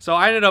terrible. So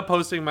I ended up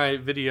posting my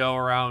video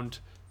around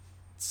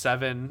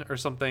 7 or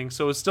something.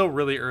 So it was still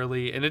really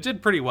early, and it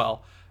did pretty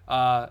well.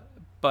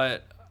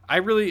 But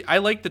I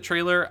liked the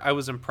trailer. I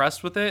was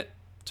impressed with it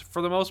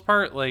for the most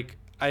part. Like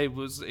it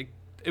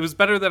was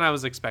better than I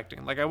was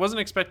expecting. Like I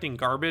wasn't expecting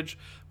garbage,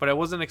 but I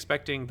wasn't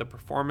expecting the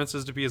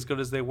performances to be as good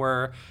as they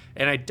were,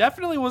 and I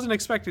definitely wasn't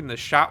expecting the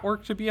shot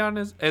work to be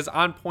as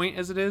on point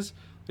as it is.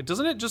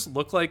 Doesn't it just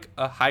look like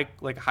a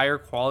higher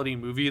quality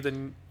movie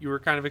than you were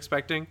kind of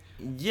expecting?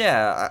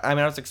 Yeah, I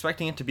mean, I was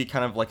expecting it to be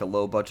kind of like a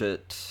low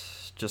budget,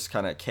 just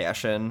kind of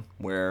cash in,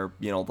 where,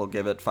 you know, they'll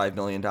give it $5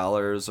 million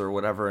or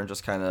whatever, and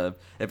just kind of,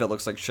 if it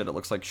looks like shit, it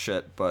looks like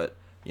shit, but,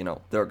 you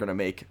know, they're going to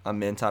make a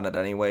mint on it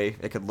anyway.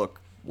 It could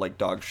look like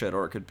dog shit,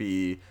 or it could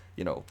be,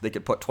 you know, they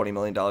could put $20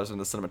 million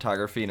into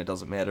cinematography and it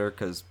doesn't matter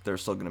because they're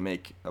still going to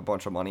make a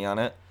bunch of money on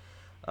it.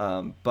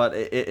 But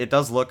it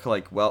does look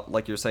like, well,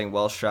 like you're saying,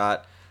 well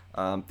shot.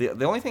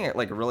 The only thing that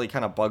like really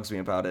kind of bugs me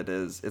about it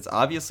is it's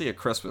obviously a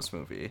Christmas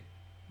movie.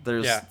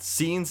 There's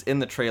scenes in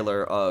the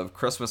trailer of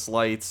Christmas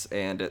lights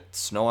and it's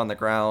snow on the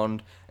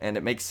ground, and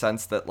it makes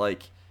sense that,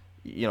 like,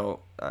 you know,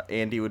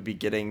 Andy would be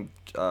getting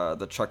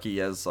the Chucky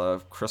as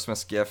a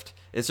Christmas gift.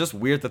 It's just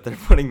weird that they're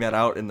putting that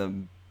out in the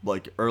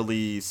like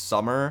early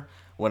summer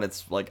when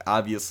it's like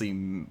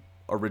obviously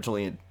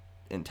originally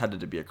intended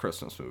to be a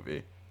Christmas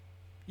movie.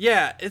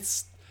 Yeah,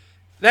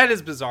 that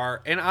is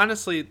bizarre. And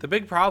honestly, the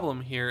big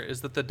problem here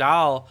is that the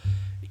doll,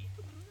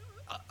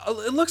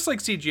 it looks like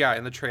CGI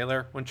in the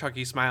trailer when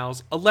Chucky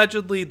smiles.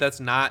 Allegedly, that's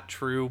not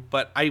true,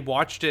 but I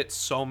watched it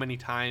so many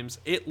times.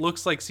 It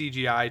looks like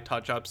CGI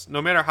touch-ups,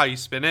 no matter how you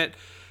spin it.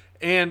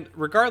 And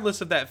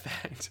regardless of that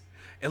fact,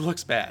 it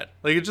looks bad.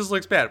 Like, it just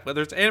looks bad.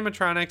 Whether it's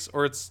animatronics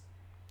or it's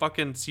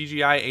fucking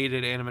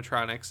CGI-aided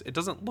animatronics, it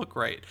doesn't look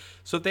right.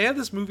 So if they have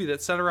this movie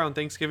that's set around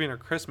Thanksgiving or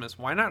Christmas,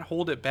 why not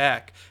hold it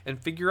back and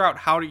figure out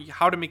how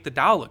to make the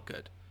doll look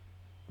good?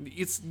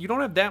 You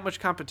don't have that much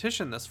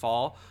competition this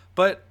fall,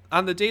 but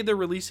on the day they're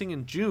releasing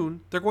in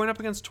June, they're going up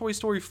against Toy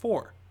Story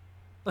 4.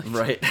 Like,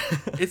 Right.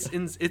 it's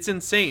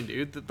insane,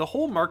 dude. The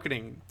whole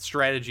marketing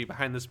strategy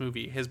behind this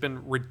movie has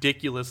been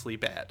ridiculously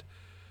bad.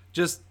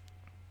 Just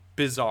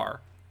bizarre.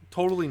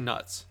 Totally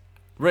nuts.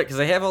 Right, because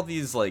they have all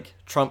these like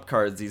trump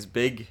cards, these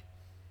big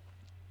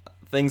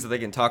things that they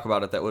can talk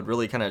about it that would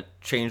really kind of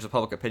change the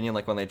public opinion,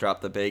 like when they drop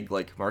the big,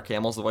 like, Mark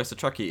Hamill's the voice of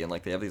Chucky, and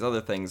like they have these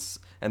other things,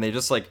 and they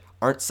just like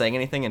aren't saying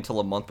anything until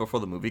a month before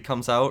the movie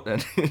comes out,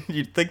 and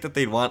you'd think that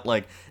they'd want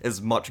like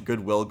as much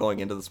goodwill going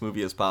into this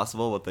movie as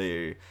possible, but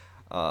they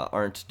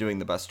aren't doing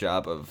the best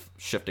job of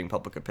shifting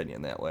public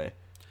opinion that way.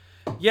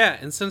 Yeah,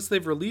 and since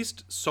they've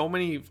released so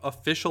many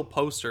official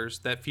posters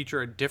that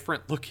feature a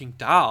different looking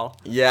doll,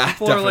 Yeah,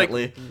 people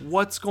definitely. are like,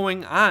 what's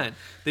going on?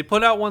 They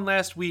put out one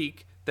last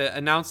week that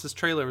announced this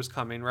trailer was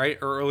coming, right?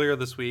 Or earlier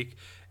this week.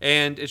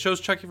 And it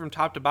shows Chucky from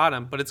top to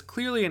bottom, but it's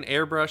clearly an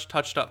airbrush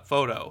touched up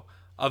photo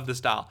of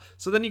this doll.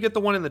 So then you get the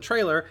one in the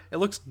trailer. It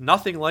looks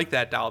nothing like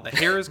that doll. The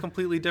hair is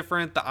completely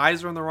different. The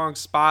eyes are in the wrong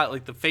spot.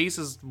 Like, the face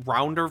is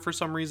rounder for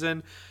some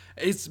reason.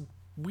 It's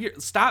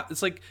weird. Stop.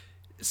 It's like,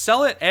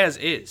 sell it as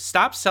is.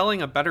 Stop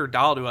selling a better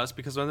doll to us,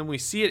 because when we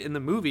see it in the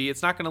movie,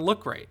 it's not going to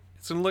look right.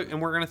 It's gonna look,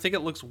 and we're gonna think it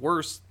looks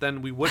worse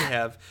than we would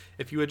have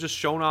if you had just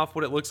shown off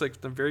what it looks like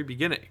at the very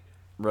beginning.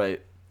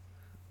 Right.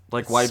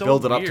 Like, It's why so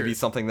build it up to weird. be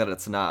something that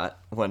it's not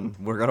when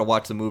we're gonna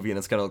watch the movie and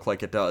it's gonna look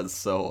like it does?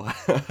 So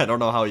I don't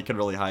know how you can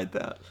really hide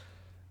that.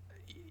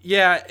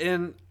 Yeah,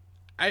 and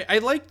I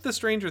like the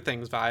Stranger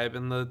Things vibe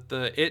and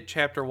the It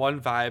Chapter 1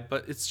 vibe,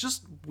 but it's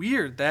just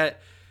weird that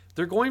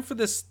they're going for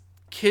this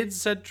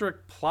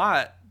kid-centric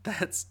plot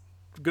that's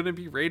going to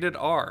be rated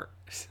R.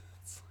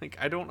 It's like,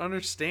 I don't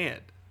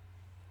understand.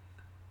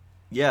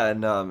 Yeah,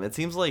 and it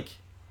seems like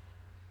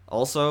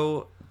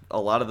also a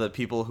lot of the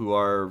people who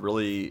are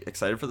really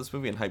excited for this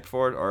movie and hyped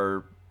for it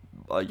are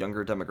a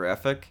younger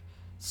demographic.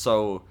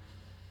 So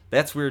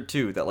that's weird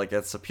too, that like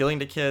it's appealing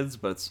to kids,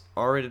 but it's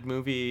R-rated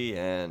movie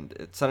and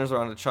it centers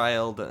around a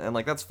child, and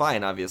like that's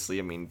fine, obviously.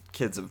 I mean,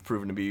 kids have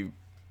proven to be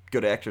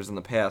good actors in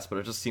the past, but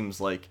it just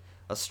seems like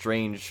a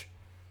strange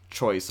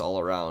choice all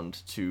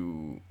around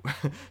to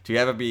to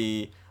have it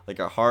be like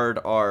a hard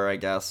R, I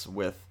guess,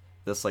 with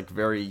this like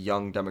very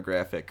young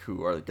demographic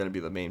who are going to be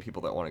the main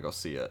people that want to go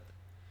see it.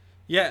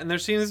 Yeah, and there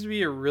seems to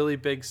be a really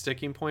big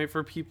sticking point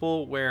for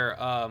people where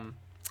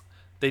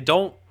they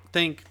don't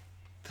think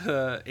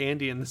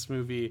Andy in this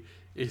movie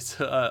is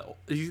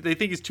they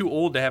think he's too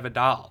old to have a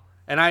doll,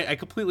 and I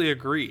completely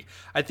agree.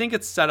 I think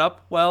it's set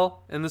up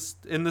well in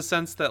the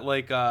sense that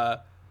like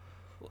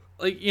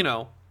you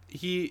know,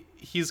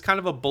 he's kind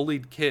of a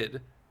bullied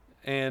kid,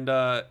 and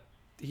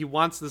he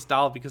wants this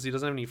doll because he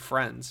doesn't have any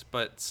friends,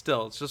 but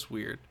still it's just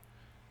weird.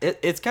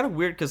 It's kind of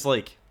weird because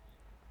like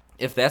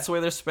if that's the way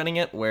they're spinning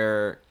it,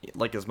 where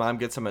like his mom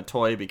gets him a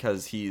toy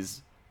because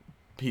he's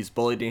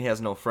bullied and he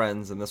has no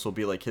friends, and this will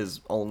be like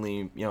his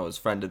only, his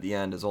friend at the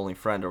end, his only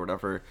friend or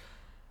whatever.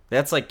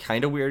 That's like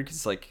kind of weird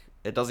because like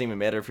it doesn't even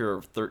matter if you're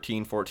a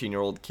 13,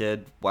 14-year-old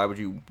kid. Why would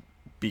you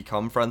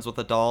become friends with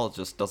a doll? It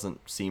just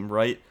doesn't seem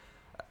right.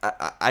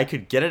 I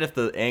could get it if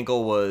the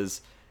angle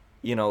was,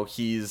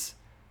 he's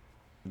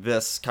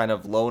this kind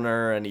of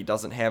loner and he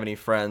doesn't have any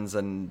friends,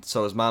 and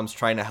so his mom's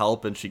trying to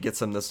help and she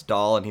gets him this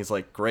doll and he's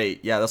like,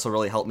 great, yeah, this will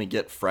really help me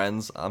get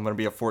friends. I'm gonna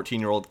be a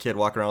 14-year-old kid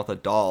walking around with a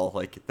doll.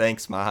 Like,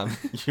 thanks, mom.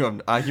 you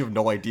have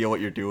no idea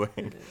what you're doing.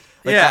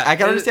 Like, Yeah, I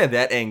can understand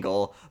that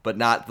angle, but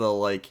not the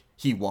like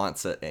he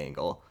wants it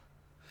angle.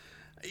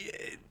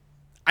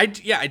 I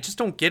just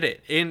don't get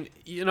it. And,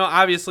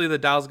 obviously the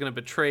doll's going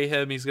to betray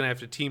him. He's going to have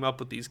to team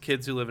up with these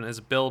kids who live in his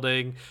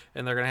building,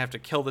 and they're going to have to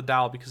kill the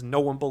doll because no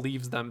one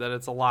believes them that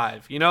it's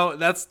alive.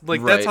 That's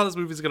like, Right. That's how this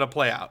movie's going to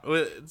play out.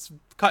 It's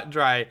cut and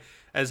dry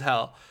as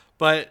hell.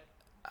 But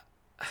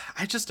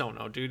I just don't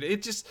know, dude.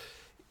 It just,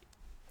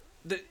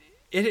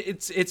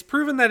 it's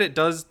proven that it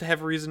does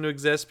have a reason to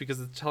exist because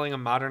it's telling a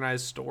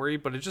modernized story,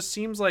 but it just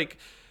seems like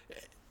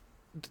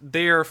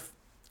they're,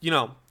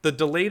 the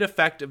delayed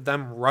effect of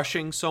them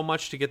rushing so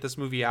much to get this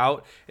movie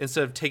out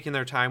instead of taking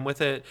their time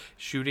with it,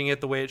 shooting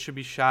it the way it should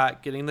be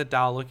shot, getting the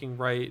doll looking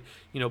right,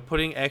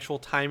 putting actual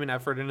time and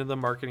effort into the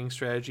marketing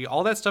strategy.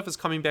 All that stuff is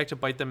coming back to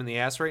bite them in the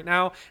ass right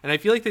now, and I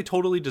feel like they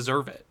totally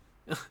deserve it.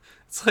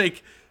 It's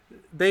like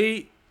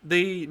they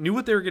knew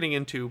what they were getting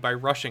into by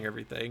rushing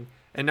everything,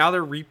 and now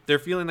they're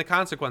feeling the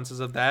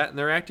consequences of that, and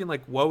they're acting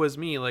like, woe is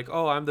me, like,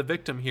 oh, I'm the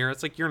victim here.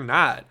 It's like, you're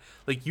not.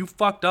 Like, you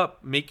fucked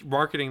up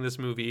marketing this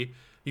movie.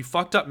 You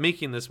fucked up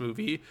making this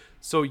movie,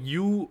 so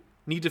you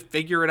need to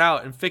figure it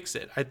out and fix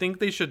it. I think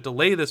they should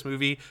delay this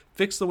movie,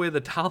 fix the way the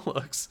doll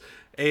looks,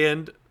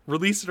 and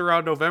release it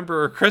around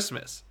November or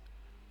Christmas.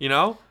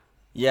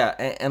 Yeah,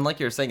 and like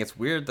you're saying, it's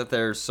weird that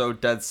they're so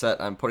dead set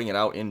on putting it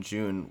out in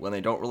June when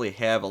they don't really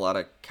have a lot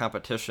of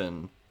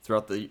competition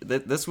throughout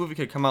this movie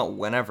could come out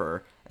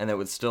whenever, and it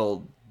would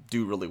still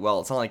do really well.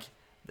 It's not like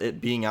it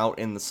being out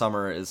in the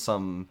summer is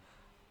some,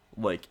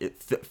 like,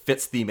 it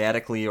fits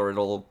thematically or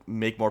it'll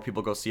make more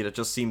people go see it. It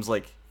just seems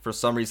like for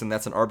some reason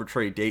that's an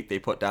arbitrary date they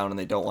put down and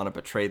they don't want to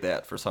betray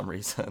that for some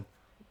reason.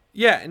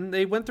 Yeah, and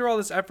they went through all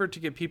this effort to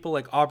get people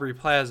like Aubrey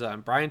Plaza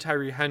and Brian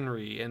Tyree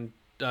Henry and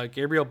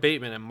Gabriel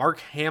Bateman and Mark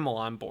Hamill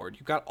on board.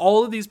 You've got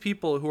all of these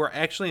people who are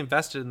actually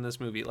invested in this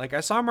movie. Like,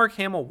 I saw Mark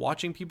Hamill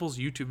watching people's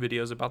YouTube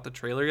videos about the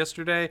trailer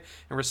yesterday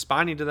and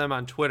responding to them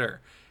on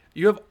Twitter.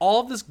 You have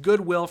all of this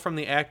goodwill from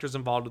the actors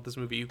involved with this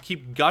movie. You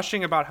keep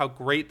gushing about how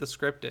great the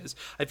script is.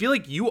 I feel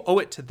like you owe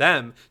it to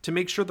them to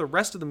make sure the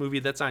rest of the movie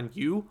that's on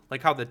you,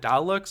 like how the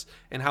doll looks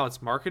and how it's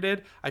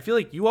marketed, I feel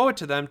like you owe it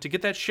to them to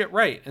get that shit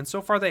right. And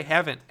so far they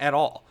haven't at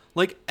all.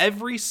 Like,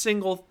 every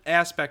single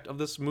aspect of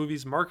this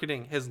movie's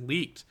marketing has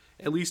leaked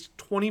at least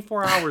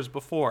 24 hours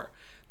before.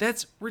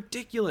 That's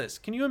ridiculous.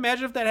 Can you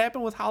imagine if that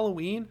happened with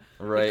Halloween?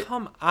 Right. Like,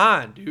 come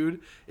on, dude.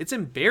 It's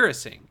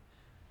embarrassing.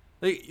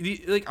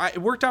 It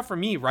worked out for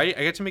me, right?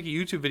 I got to make a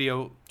YouTube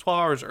video 12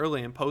 hours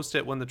early and post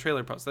it when the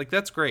trailer posts. Like,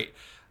 that's great.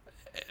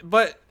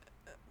 But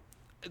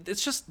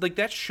it's just, like,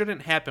 that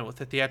shouldn't happen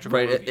with a theatrical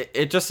movie.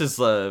 It just is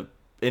a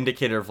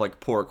indicator of, like,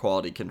 poor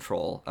quality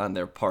control on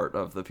their part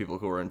of the people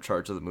who are in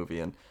charge of the movie.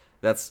 And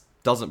that's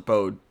doesn't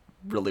bode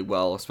really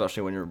well,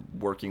 especially when you're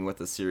working with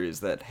a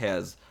series that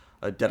has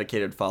a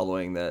dedicated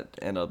following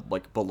and a,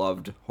 like,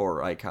 beloved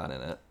horror icon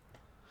in it.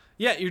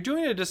 Yeah, you're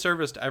doing a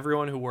disservice to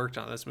everyone who worked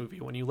on this movie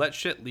when you let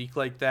shit leak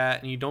like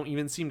that and you don't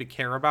even seem to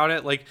care about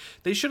it. Like,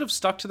 they should have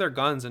stuck to their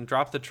guns and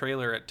dropped the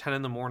trailer at 10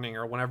 in the morning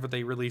or whenever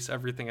they release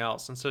everything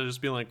else, instead of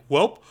just being like,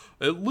 well,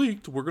 it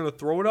leaked, we're going to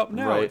throw it up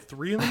now Right. at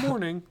 3 in the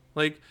morning.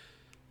 Like,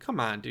 come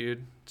on,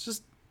 dude. It's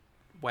just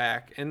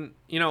whack. And,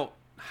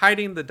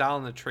 hiding the doll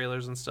in the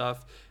trailers and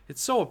stuff,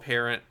 it's so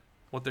apparent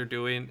what they're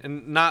doing,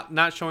 and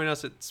not showing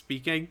us it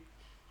speaking.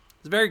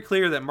 It's very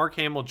clear that Mark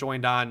Hamill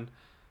joined on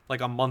like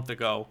a month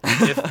ago,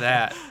 if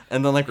that.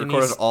 And then like And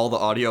recorded he's- all the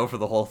audio for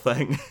the whole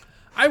thing.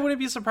 I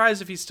wouldn't be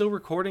surprised if he's still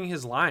recording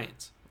his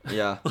lines.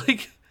 Yeah.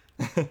 Like,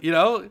 they're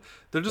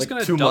just Like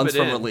gonna 2 dub months it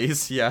from in.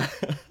 release, yeah.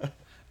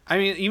 I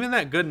mean, even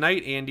that "Good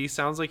Night, Andy"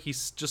 sounds like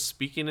he's just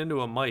speaking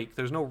into a mic.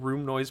 There's no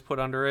room noise put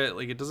under it.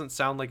 Like, it doesn't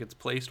sound like it's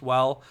placed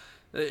well.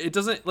 It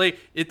doesn't, like,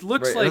 it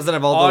looks Right. like It doesn't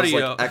have all audio.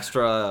 those like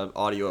extra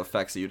audio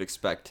effects that you'd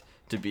expect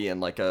to be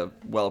in like a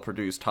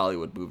well-produced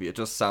Hollywood movie. It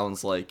just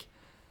sounds like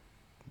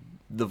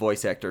the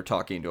voice actor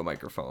talking to a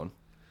microphone.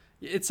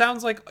 It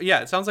sounds like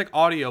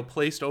audio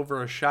placed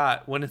over a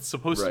shot when it's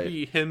supposed Right. to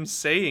be him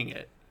saying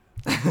it.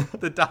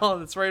 The doll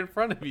that's right in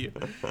front of you.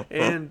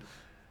 And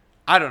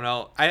I don't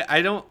know.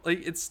 I don't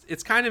like,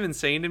 it's kind of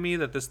insane to me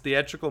that this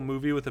theatrical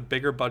movie with a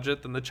bigger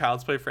budget than the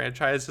Child's Play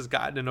franchise has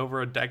gotten in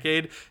over a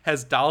decade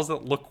has dolls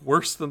that look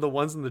worse than the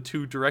ones in the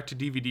 2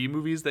 direct-to-DVD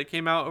movies that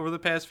came out over the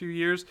past few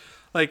years.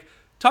 Like,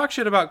 talk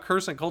shit about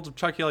Curse and Cult of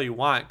Chucky all you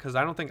want, because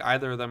I don't think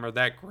either of them are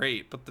that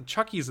great, but the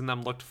Chuckies in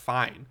them looked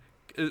fine.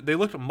 They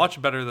looked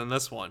much better than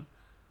this one.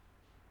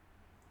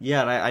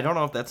 Yeah, and I don't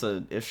know if that's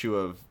an issue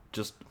of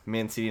just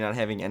Mancini not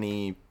having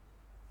any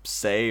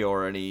say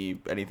or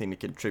anything to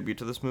contribute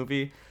to this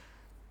movie,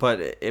 but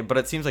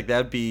it seems like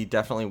that'd be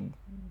definitely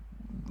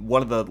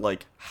one of the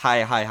like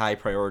high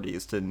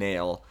priorities to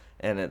nail.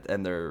 And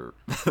they're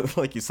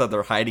like you said,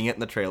 they're hiding it in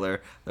the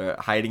trailer, they're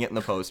hiding it in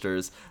the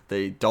posters.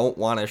 They don't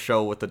want to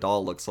show what the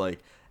doll looks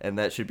like, and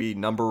that should be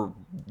number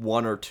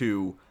 1 or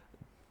 2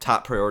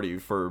 top priority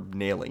for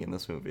nailing in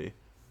this movie.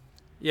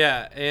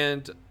 Yeah,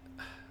 and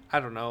I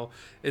don't know.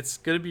 It's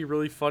going to be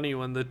really funny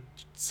when the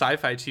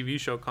sci-fi TV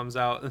show comes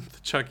out and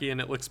the Chucky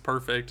and it looks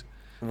perfect.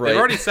 Right. They've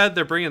already said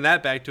they're bringing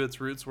that back to its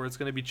roots, where it's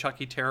going to be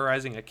Chucky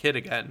terrorizing a kid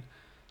again.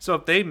 So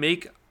if they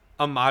make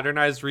a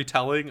modernized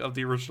retelling of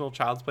the original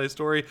Child's Play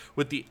story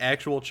with the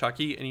actual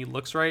Chucky and he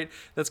looks right,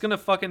 that's going to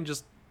fucking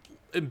just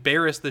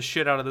embarrass the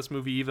shit out of this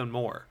movie even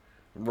more.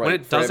 Right, When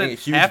it for having doesn't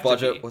a huge have to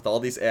budget be. with all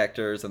these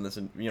actors and this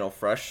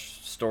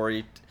fresh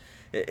story,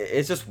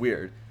 it's just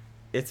weird.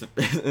 It's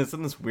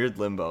in this weird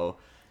limbo,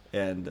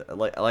 and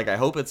like I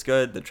hope it's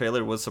good. The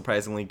trailer was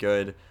surprisingly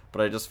good,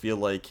 but I just feel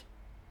like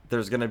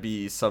there's gonna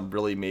be some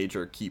really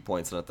major key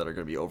points in it that are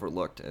gonna be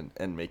overlooked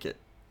and make it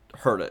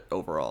hurt it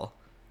overall.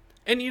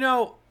 And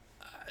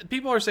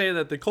people are saying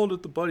that they called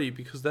it the Buddy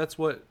because that's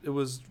what it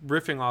was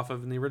riffing off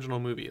of in the original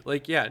movie.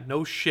 Like, yeah,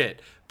 no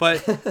shit.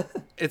 But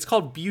it's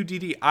called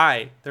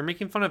BUDDI. They're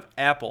making fun of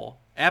Apple.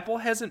 Apple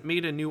hasn't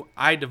made a new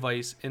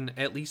iDevice in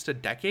at least a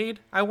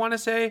decade, I want to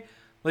say.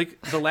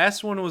 Like, the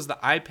last one was the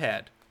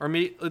iPad.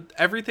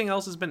 Everything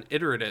else has been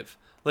iterative.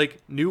 Like,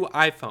 new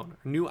iPhone,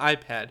 new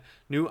iPad,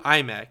 new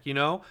iMac,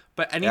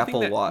 But anything Apple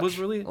that Watch, was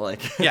really...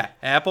 like Yeah,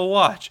 Apple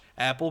Watch,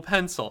 Apple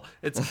Pencil.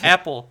 It's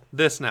Apple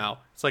this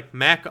now. It's like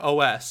Mac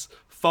OS,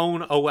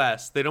 Phone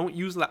OS. They don't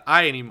use the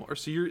I anymore.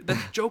 So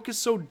that joke is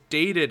so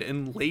dated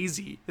and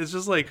lazy. It's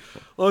just like,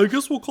 I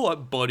guess we'll call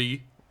it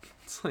Buddy.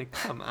 It's like,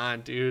 come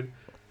on, dude.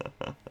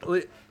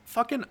 Like,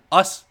 fucking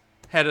Us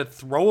had a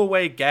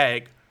throwaway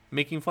gag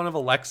making fun of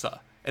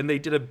Alexa, and they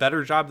did a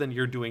better job than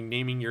you're doing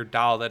naming your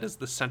doll that is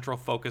the central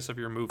focus of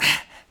your movie.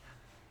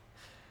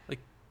 Like,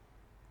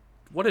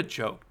 what a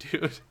joke,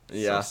 dude.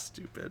 Yeah. So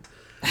stupid.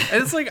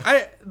 And it's like,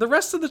 the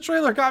rest of the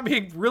trailer got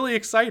me really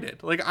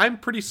excited. Like, I'm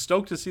pretty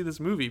stoked to see this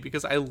movie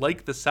because I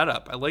like the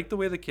setup. I like the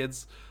way the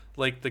kids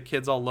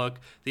all look.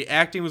 The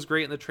acting was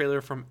great in the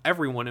trailer from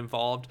everyone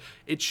involved.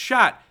 It's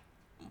shot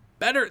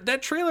better.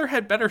 That trailer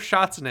had better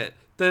shots in it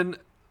than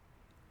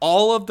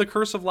all of The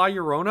Curse of La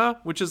Llorona,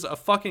 which is a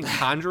fucking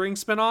Conjuring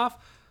spinoff.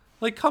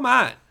 Like, come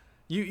on.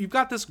 You've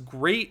got this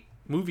great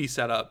movie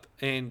setup,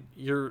 and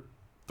you're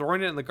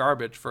throwing it in the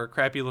garbage for a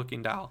crappy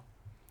looking doll.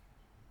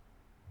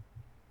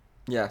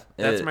 Yeah,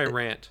 That's my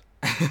rant.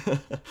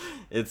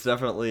 It's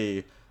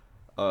definitely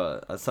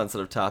a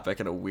sensitive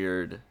topic and a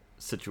weird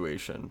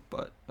situation,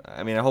 but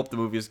I mean, I hope the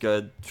movie is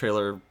good.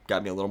 Trailer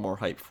got me a little more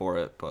hype for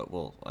it, but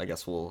I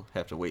guess we'll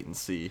have to wait and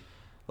see.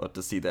 We'll have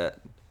to see that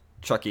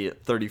Chucky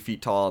at 30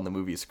 feet tall on the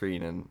movie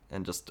screen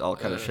and just all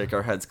kind of shake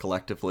our heads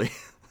collectively.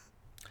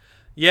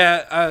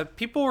 Yeah,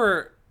 people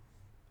were...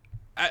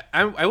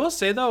 I will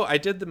say, though, I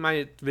did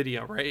my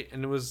video, right?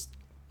 And it was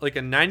like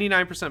a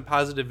 99%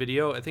 positive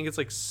video. I think it's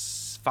like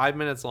 5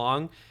 minutes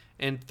long,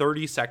 and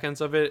 30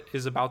 seconds of it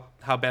is about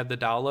how bad the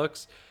doll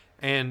looks.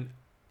 And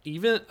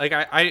even like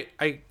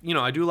I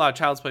do a lot of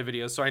Child's Play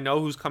videos, so I know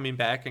who's coming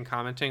back and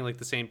commenting, like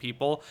the same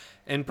people,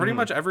 and pretty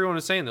much everyone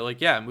is saying, they're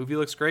like, yeah, movie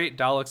looks great,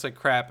 doll looks like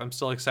crap, I'm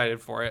still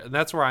excited for it. And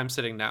that's where I'm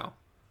sitting now.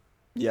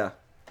 Yeah,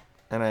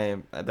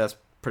 and that's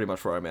pretty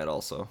much where I'm at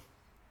also.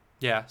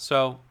 Yeah,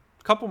 so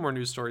couple more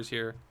news stories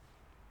here.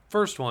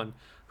 First one,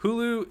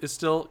 Hulu is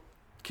still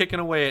kicking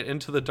away at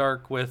Into the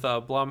Dark with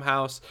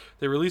Blumhouse.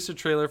 They released a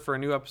trailer for a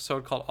new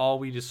episode called All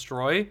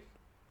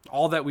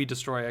That We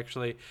Destroy,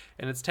 actually,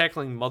 and it's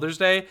tackling Mother's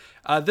Day.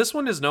 This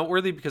one is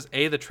noteworthy because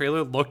A, the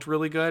trailer looked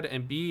really good,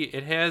 and B,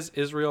 it has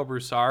Israel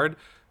Broussard,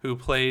 who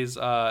plays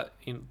the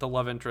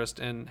love interest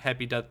in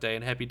Happy Death Day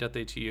and Happy Death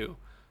Day to You,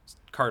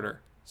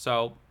 Carter.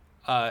 So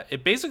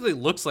it basically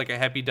looks like a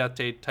Happy Death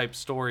Day type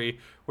story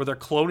where they're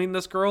cloning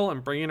this girl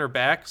and bringing her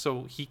back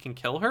so he can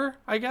kill her,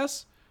 I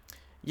guess.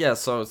 Yeah,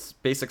 so its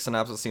basic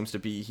synopsis seems to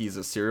be he's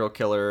a serial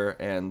killer,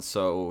 and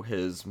so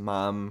his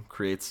mom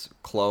creates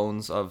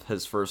clones of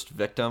his first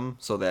victim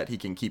so that he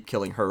can keep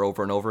killing her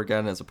over and over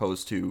again, as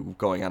opposed to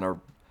going on a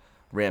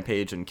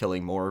rampage and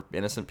killing more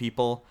innocent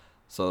people.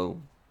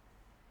 So,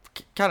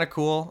 kind of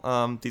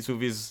cool. These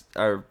movies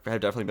have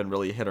definitely been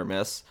really hit or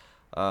miss.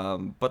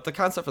 But the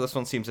concept for this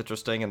one seems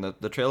interesting, and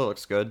the trailer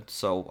looks good,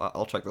 so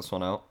I'll check this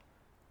one out.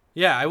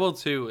 Yeah, I will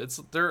too.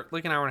 They're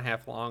like an hour and a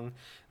half long.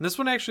 And this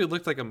one actually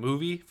looked like a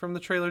movie from the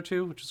trailer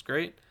too, which is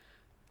great.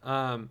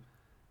 I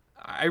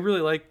really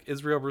like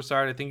Israel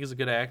Broussard. I think he's a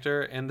good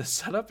actor, and the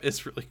setup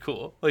is really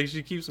cool. Like,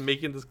 she keeps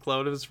making this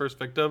clone of his first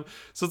victim,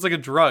 so it's like a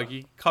drug.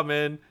 You come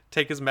in,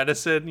 take his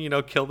medicine,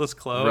 kill this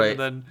clone, Right. and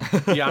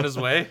then be on his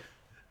way.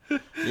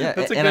 Yeah,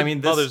 That's a and good I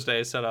mean, Mother's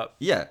Day setup.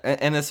 Yeah,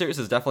 and the series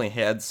has definitely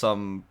had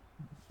some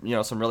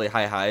really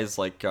high highs.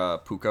 Like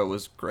Puka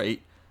was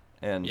great,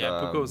 and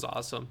Yeah, Puka was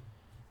awesome.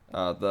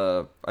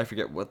 I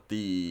forget what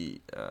the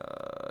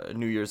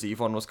New Year's Eve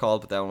one was called,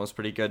 but that one was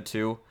pretty good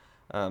too.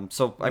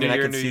 So I mean, I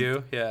can see,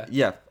 you. Yeah.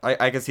 yeah,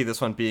 I can see this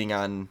one being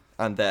on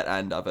that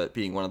end of it,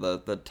 being one of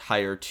the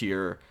higher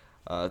tier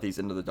these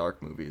Into the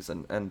Dark movies,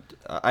 and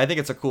I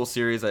think it's a cool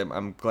series.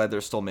 I'm glad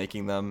they're still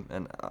making them,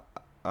 and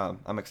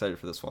I'm excited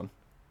for this one.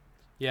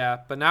 Yeah,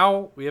 but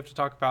now we have to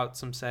talk about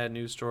some sad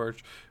news,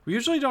 George. We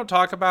usually don't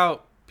talk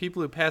about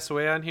people who pass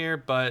away on here,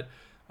 but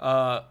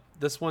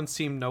this one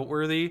seemed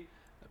noteworthy.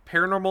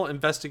 Paranormal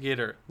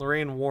investigator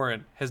Lorraine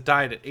Warren has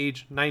died at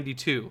age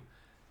 92.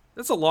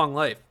 That's a long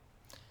life.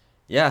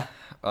 Yeah,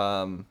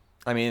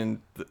 I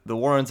mean, the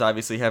Warrens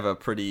obviously have a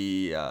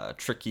pretty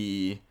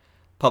tricky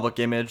public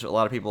image. A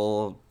lot of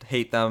people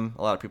hate them.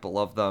 A lot of people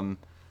love them.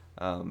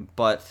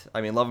 But,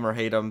 I mean, love them or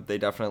hate them, they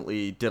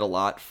definitely did a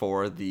lot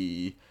for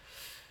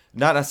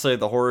not necessarily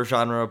the horror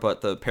genre,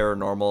 but the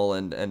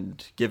paranormal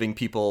and giving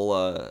people,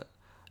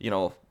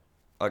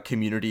 a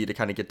community to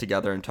kind of get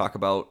together and talk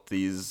about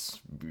these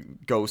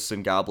ghosts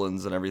and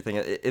goblins and everything.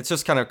 It's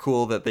just kind of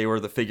cool that they were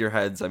the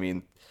figureheads. I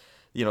mean,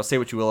 say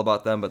what you will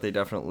about them, but they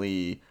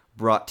definitely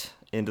brought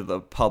into the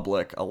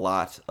public a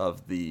lot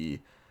of the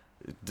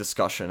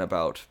discussion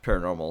about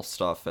paranormal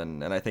stuff.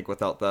 And I think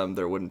without them,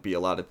 there wouldn't be a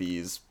lot of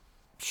these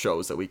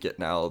shows that we get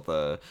now,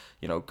 the,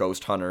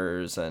 ghost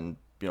hunters and,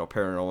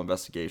 paranormal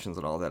investigations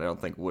and all that. I don't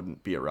think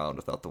wouldn't be around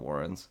without the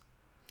Warrens.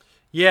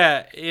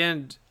 Yeah,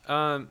 and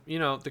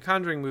the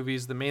Conjuring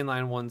movies, the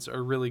mainline ones,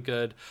 are really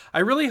good. I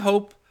really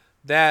hope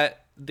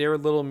that their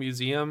little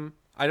museum,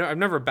 I've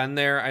never been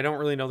there. I don't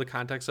really know the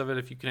context of it.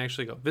 If you can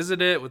actually go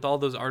visit it with all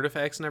those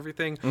artifacts and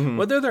everything,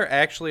 whether they're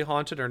actually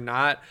haunted or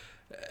not,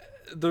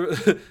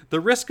 the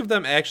risk of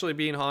them actually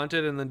being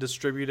haunted and then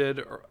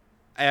distributed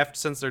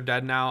since they're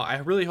dead now, I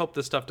really hope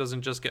this stuff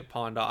doesn't just get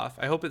pawned off.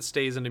 I hope it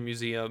stays in a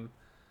museum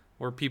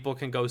where people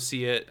can go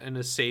see it in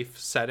a safe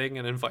setting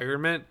and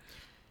environment.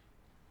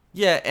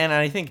 Yeah, and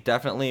I think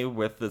definitely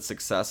with the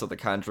success of the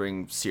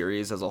Conjuring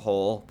series as a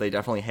whole, they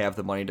definitely have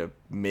the money to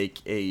make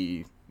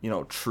a,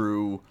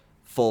 true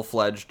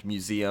full-fledged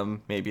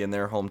museum, maybe in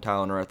their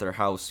hometown or at their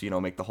house,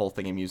 make the whole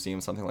thing a museum,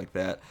 something like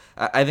that.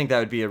 I think that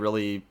would be a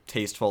really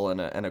tasteful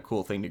and a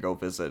cool thing to go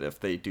visit if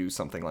they do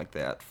something like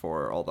that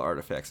for all the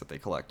artifacts that they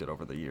collected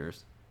over the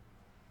years.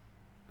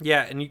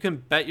 Yeah, and you can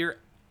bet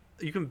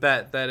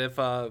that if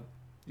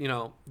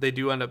they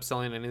do end up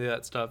selling any of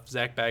that stuff,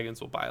 Zach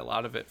Baggins will buy a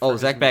lot of it. Oh,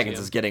 Zach Baggins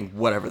is getting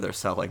whatever they're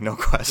selling, no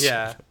question.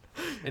 Yeah,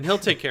 and he'll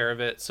take care of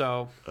it.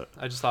 So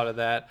I just thought of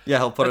that. Yeah,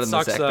 he'll put it in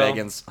the Zach though.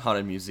 Baggins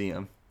Haunted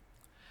Museum.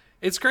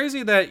 It's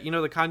crazy that,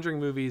 the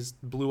Conjuring movies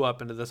blew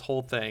up into this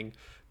whole thing,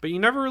 but you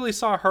never really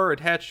saw her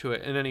attached to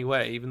it in any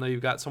way, even though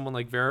you've got someone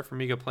like Vera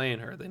Farmiga playing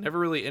her. They never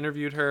really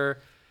interviewed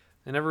her.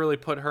 They never really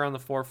put her on the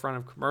forefront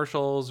of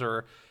commercials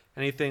or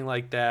anything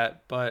like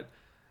that. But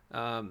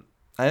I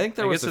think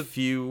there was a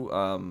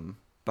few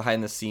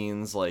behind the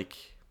scenes, like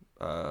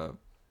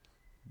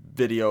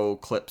video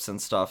clips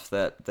and stuff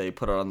that they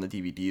put out on the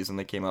DVDs when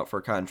they came out for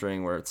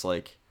Conjuring, where it's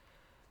like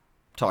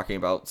talking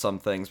about some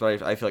things,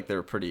 but I feel like they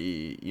were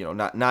pretty,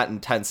 not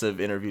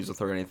intensive interviews with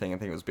her or anything. I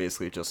think it was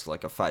basically just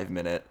like a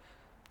 5-minute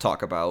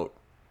talk about,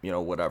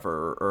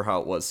 whatever, or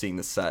how it was seeing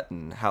the set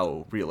and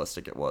how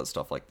realistic it was,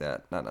 stuff like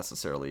that. Not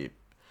necessarily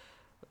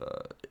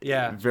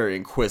very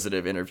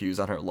inquisitive interviews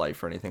on her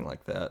life or anything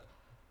like that.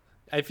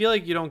 I feel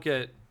like you don't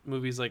get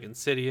movies like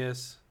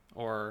Insidious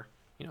or,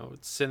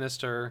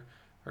 Sinister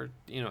or,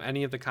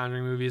 any of the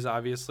Conjuring movies,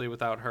 obviously,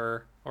 without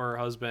her or her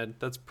husband.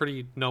 That's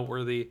pretty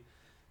noteworthy.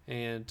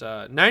 And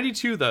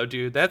 92 though,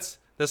 dude, that's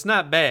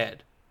not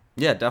bad.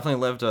 Yeah, definitely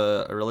lived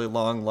a really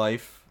long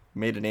life,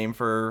 made a name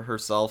for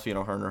herself. You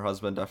know, her and her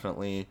husband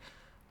definitely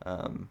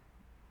um,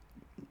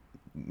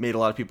 made a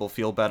lot of people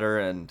feel better,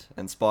 and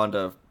spawned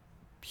a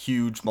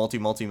huge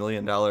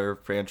multi-million dollar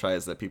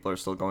franchise that people are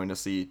still going to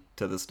see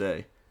to this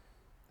day.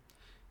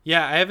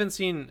 Yeah, I haven't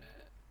seen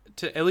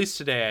to at least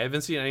today. I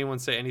haven't seen anyone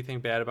say anything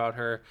bad about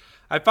her.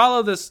 I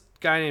follow this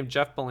guy named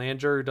Jeff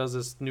Belanger who does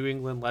this New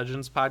England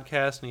Legends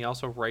podcast, and he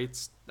also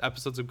writes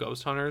episodes of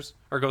Ghost Hunters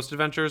or Ghost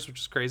Adventures,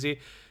 which is crazy.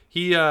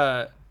 He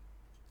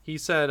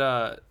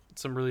said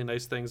some really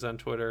nice things on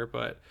Twitter,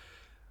 but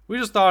we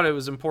just thought it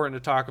was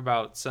important to talk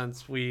about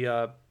since we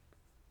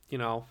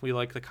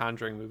like the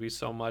Conjuring movies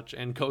so much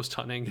and ghost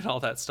hunting and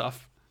all that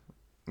stuff.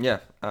 Yeah,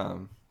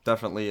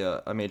 definitely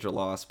a major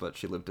loss, but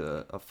she lived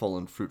a full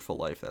and fruitful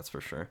life, that's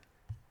for sure.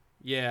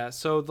 Yeah,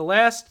 so the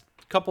last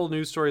couple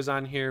news stories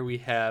on here we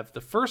have.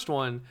 The first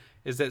one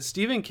is that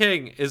Stephen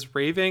King is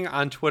raving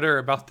on Twitter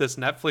about this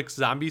Netflix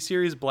zombie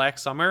series, Black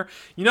Summer.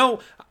 You know,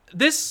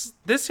 this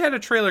had a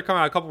trailer come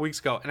out a couple weeks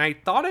ago, and I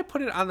thought I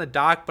put it on the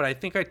dock, but I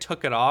think I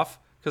took it off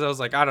because I was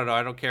like, I don't know,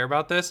 I don't care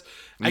about this.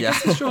 I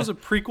guess this show is a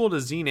prequel to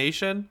Z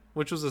Nation,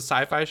 which was a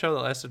sci-fi show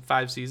that lasted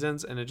 5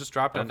 seasons, and it just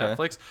dropped on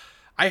Netflix.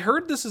 I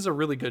heard this is a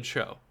really good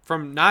show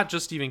from not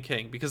just Stephen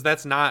King, because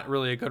that's not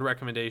really a good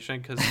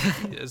recommendation because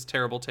he has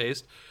terrible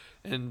taste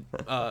in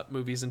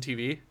movies and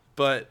TV.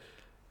 But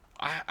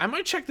I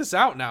might check this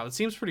out now. It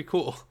seems pretty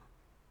cool.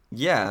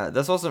 Yeah,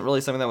 this wasn't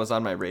really something that was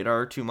on my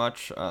radar too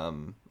much. I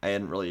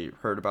hadn't really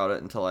heard about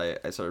it until I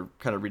started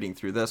kind of reading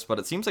through this, but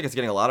it seems like it's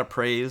getting a lot of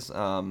praise.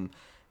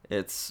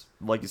 It's,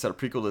 like you said, a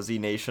prequel to Z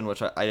Nation,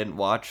 which I didn't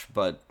watch,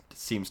 but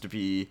seems to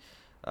be,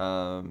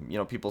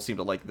 people seem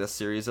to like this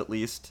series at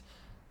least.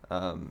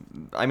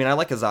 I mean, I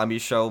like a zombie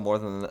show more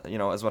than,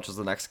 as much as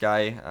the next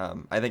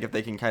guy. I think if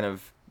they can kind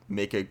of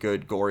make a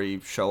good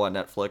gory show on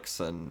Netflix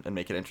and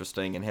make it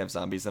interesting and have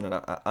zombies in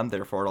it, I'm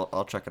there for it.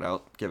 I'll check it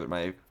out, give it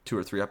my 2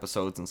 or 3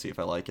 episodes and see if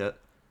I like it.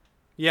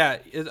 Yeah,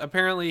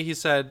 apparently he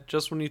said,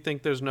 just when you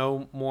think there's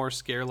no more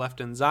scare left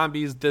in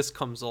zombies, this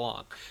comes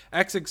along.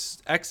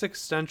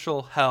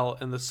 Existential hell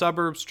in the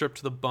suburbs stripped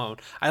to the bone.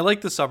 I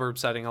like the suburb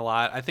setting a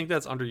lot. I think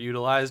that's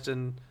underutilized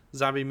in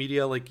zombie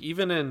media. Like,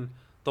 even in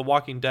The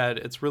Walking Dead,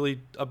 it's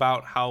really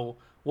about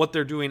what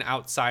they're doing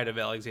outside of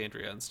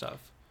Alexandria and stuff.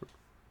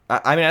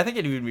 I mean, I think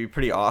it would be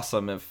pretty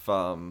awesome if,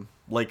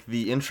 like,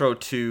 the intro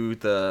to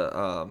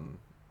the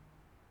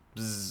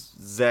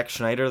Zack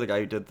Snyder, the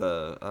guy who did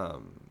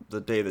the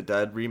Day of the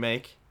Dead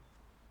remake.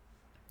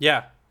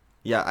 Yeah.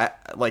 Yeah,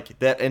 I like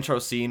that intro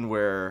scene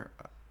where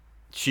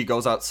she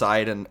goes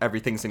outside and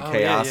everything's in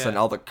chaos, yeah. and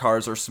all the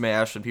cars are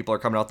smashed and people are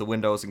coming out the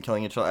windows and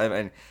killing each other.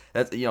 And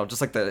that's,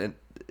 just like the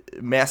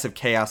massive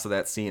chaos of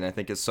that scene, I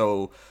think is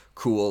so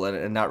cool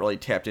and not really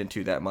tapped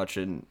into that much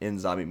in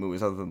zombie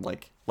movies, other than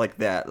like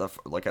that,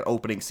 like an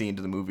opening scene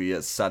to the movie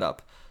is set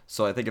up.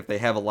 So I think if they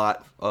have a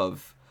lot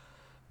of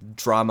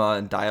drama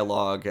and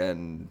dialogue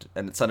and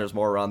it centers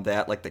more around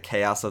that, like the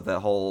chaos of that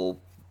whole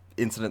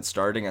incident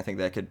starting, I think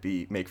that could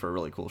make for a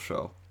really cool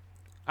show.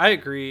 I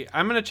agree.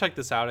 I'm going to check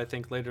this out, I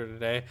think, later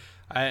today.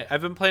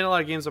 I've been playing a lot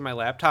of games on my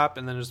laptop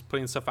and then just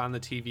putting stuff on the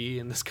TV,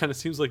 and this kind of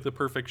seems like the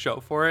perfect show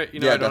for it.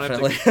 Yeah, I don't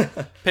definitely. have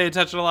to pay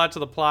attention a lot to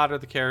the plot or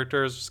the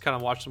characters, just kind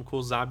of watch some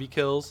cool zombie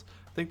kills.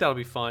 I think that'll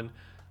be fun.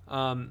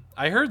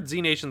 I heard Z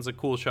Nation's a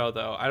cool show,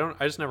 though.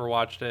 I just never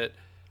watched it.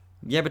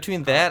 Yeah,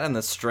 between that and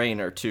The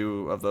Strain are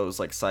 2 of those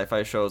like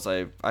sci-fi shows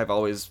I've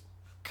always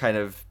kind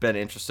of been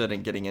interested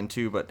in getting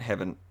into, but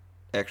haven't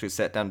actually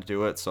sat down to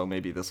do it. So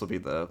maybe this will be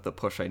the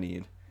push I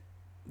need.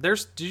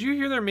 Did you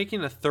hear they're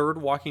making a 3rd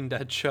Walking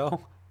Dead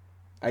show?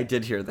 I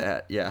did hear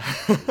that. Yeah.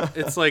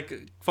 It's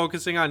like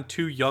focusing on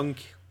 2 young,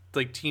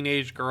 like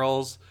teenage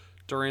girls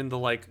during the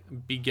like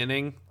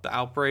beginning, the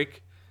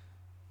outbreak.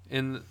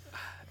 But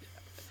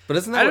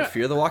isn't that what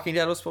Fear the Walking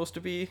Dead was supposed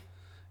to be?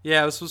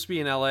 Yeah, it was supposed to be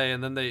in LA,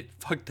 and then they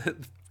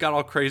got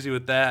all crazy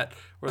with that,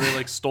 where they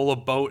like stole a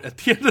boat at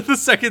the end of the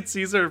 2nd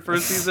season or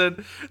 1st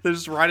season. They're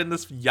just riding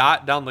this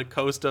yacht down the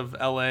coast of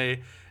LA.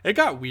 It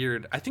got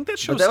weird. I think that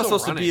show's But that was still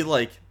supposed to be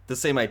like the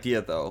same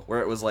idea though,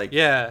 where it was like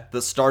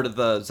the start of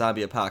the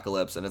zombie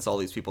apocalypse, and it's all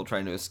these people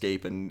trying to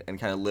escape and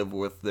kind of live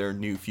with their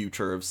new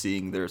future of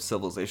seeing their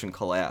civilization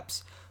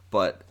collapse.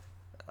 But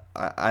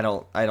I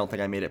don't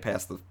think I made it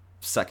past the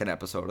 2nd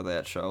episode of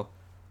that show.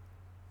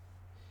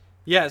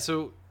 Yeah,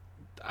 so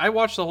I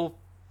watched the whole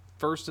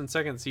 1st and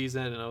 2nd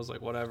season, and I was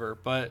like, whatever.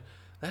 But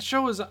that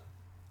show is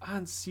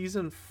on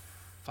season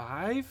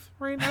 5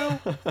 right now.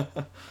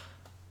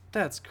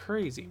 That's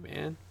crazy,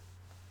 man.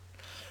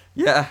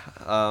 Yeah,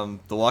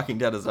 The Walking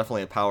Dead is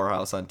definitely a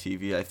powerhouse on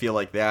TV. I feel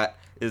like that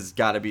is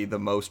got to be the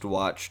most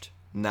watched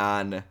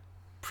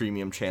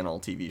non-premium channel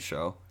TV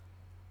show.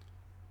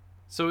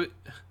 So,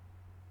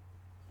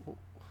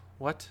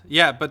 what?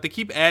 Yeah, but they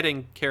keep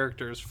adding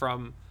characters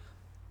from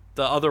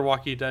the other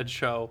Walking Dead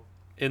show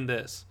in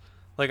this.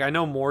 Like, I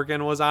know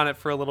Morgan was on it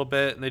for a little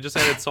bit, and they just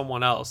added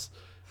someone else.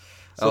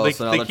 So they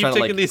keep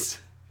taking these...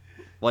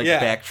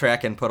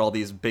 backtrack and put all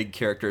these big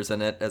characters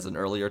in it as an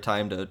earlier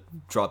time to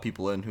draw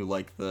people in who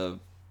like the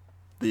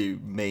the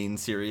main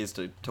series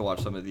to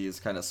watch some of these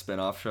kind of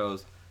spin-off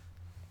shows.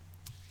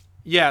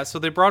 Yeah, so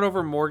they brought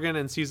over Morgan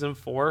in season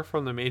 4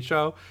 from the main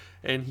show,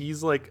 and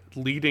he's like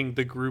leading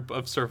the group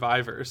of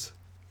survivors.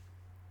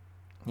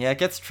 Yeah, it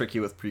gets tricky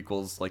with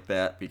prequels like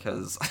that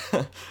because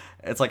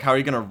it's like, how are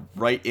you going to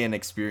write in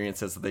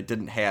experiences that they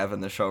didn't have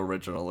in the show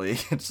originally?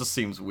 It just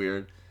seems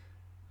weird.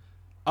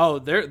 Oh,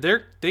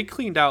 they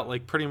cleaned out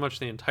like pretty much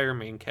the entire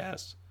main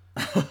cast.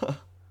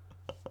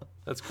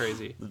 That's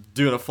crazy.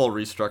 Doing a full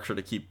restructure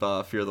to keep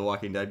Fear the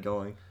Walking Dead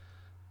going.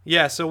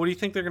 Yeah, so what do you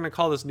think they're going to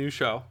call this new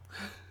show?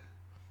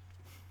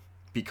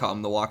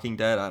 Become The Walking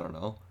Dead? I don't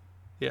know.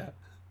 Yeah.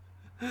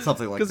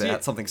 Something like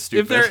that. Something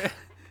stupid.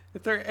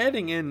 If they're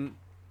adding in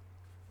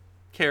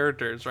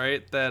characters,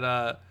 right,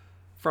 that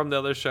from the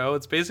other show,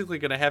 it's basically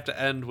going to have to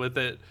end with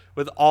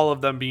all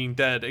of them being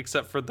dead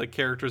except for the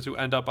characters who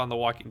end up on The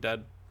Walking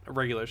Dead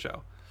regular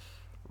show.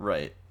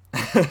 Right.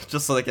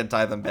 Just so they can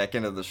tie them back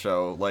into the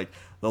show. Like,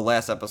 the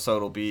last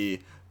episode will be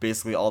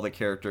basically all the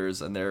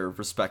characters and their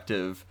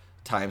respective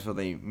times where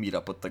they meet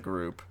up with the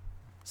group.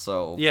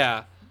 So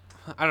yeah,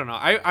 I don't know.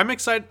 I'm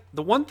excited.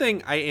 The one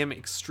thing I am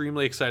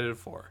extremely excited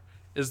for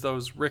is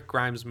those Rick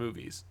Grimes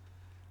movies.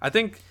 I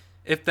think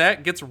if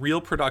that gets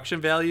real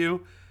production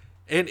value,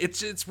 and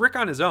it's Rick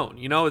on his own,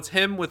 it's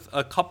him with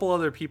a couple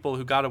other people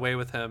who got away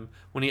with him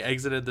when he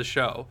exited the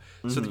show.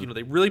 Mm-hmm. So that,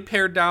 they really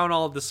pared down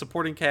all of the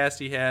supporting cast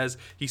he has.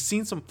 He's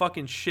seen some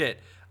fucking shit.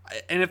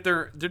 And if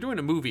they're doing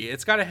a movie,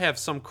 it's got to have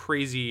some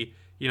crazy,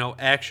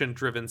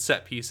 action-driven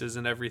set pieces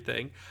and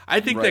everything. I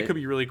think that could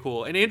be really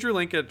cool. And Andrew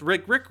Lincoln,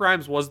 Rick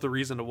Grimes was the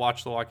reason to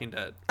watch The Walking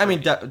Dead. I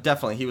mean,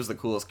 definitely, he was the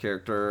coolest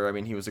character. I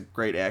mean, he was a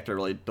great actor,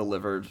 really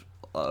delivered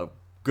a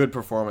good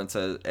performance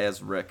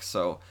as Rick.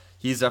 So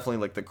he's definitely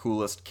like the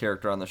coolest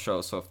character on the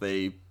show. So if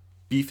they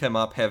beef him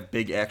up, have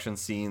big action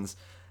scenes,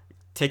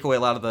 take away a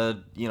lot of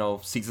the,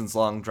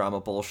 seasons-long drama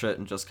bullshit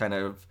and just kind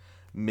of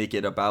make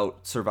it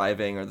about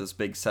surviving or this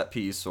big set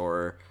piece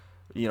or,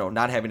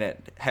 not having to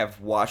have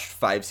watched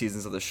 5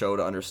 seasons of the show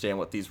to understand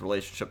what these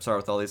relationships are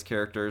with all these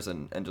characters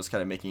and just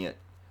kind of making it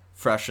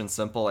fresh and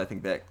simple, I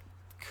think that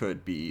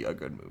could be a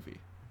good movie.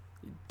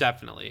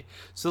 Definitely.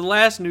 So the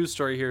last news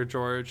story here,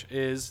 George,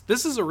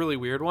 this is a really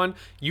weird one.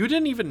 You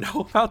didn't even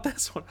know about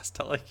this when I was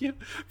telling you,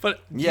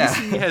 but yeah.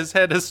 DC has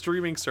had a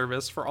streaming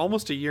service for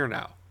almost a year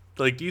now.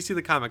 Like DC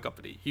the comic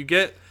company. You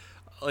get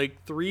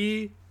like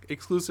 3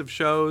 exclusive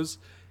shows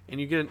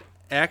and you get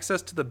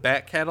access to the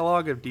back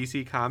catalog of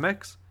DC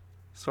Comics,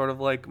 sort of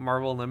like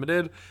Marvel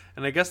Unlimited.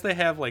 And I guess they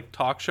have like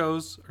talk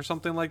shows or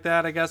something like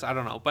that, I guess. I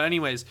don't know. But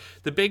anyways,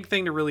 the big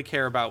thing to really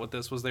care about with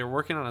this was they were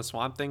working on a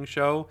Swamp Thing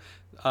show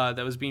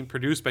that was being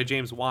produced by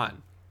James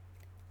Wan.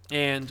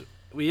 And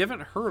we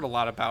haven't heard a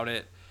lot about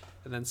it.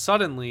 And then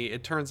suddenly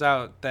it turns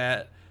out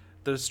that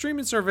the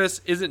streaming service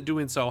isn't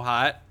doing so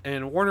hot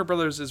and Warner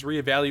Brothers is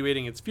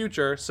reevaluating its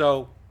future.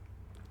 So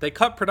they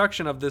cut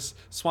production of this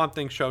Swamp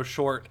Thing show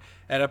short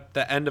at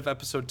the end of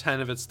episode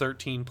 10 of its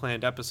 13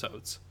 planned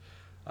episodes.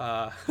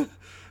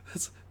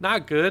 It's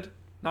not good.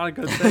 Not a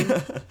good thing.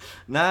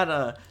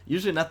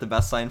 Usually not the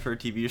best sign for a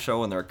TV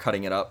show when they're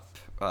cutting it up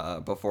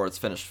before it's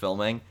finished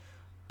filming.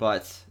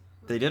 But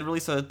they did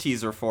release a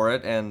teaser for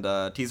it,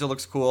 and teaser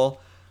looks cool.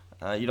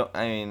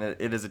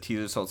 It is a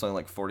teaser, so it's only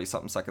like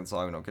 40-something seconds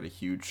long. We don't get a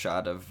huge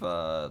shot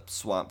of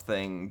Swamp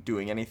Thing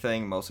doing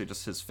anything, mostly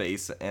just his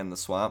face and the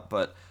swamp.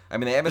 But, I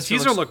mean, the atmosphere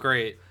look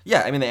great.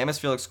 Yeah, I mean, the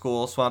atmosphere looks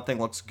cool. Swamp Thing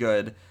looks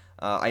good.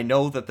 I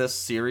know that this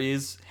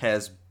series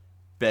has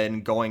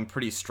been going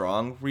pretty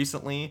strong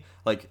recently.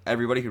 Like,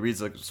 everybody who reads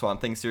the Swamp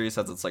Thing series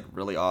says it's, like,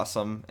 really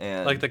awesome.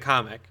 And like the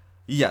comic.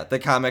 Yeah, the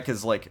comic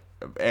is, like,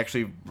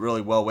 actually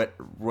really well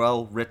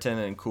written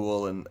and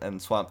cool,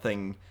 and Swamp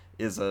Thing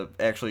is a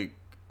actually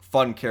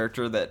fun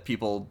character that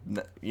people,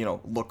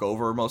 look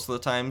over most of the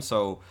time.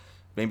 So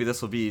maybe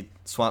this will be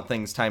Swamp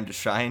Thing's time to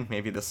shine.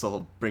 Maybe this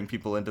will bring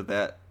people into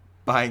that,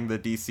 buying the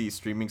DC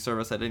streaming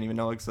service I didn't even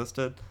know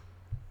existed.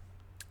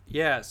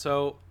 Yeah,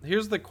 so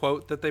here's the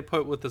quote that they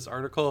put with this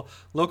article.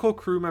 Local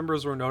crew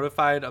members were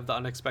notified of the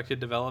unexpected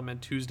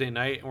development Tuesday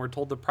night and were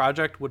told the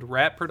project would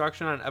wrap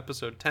production on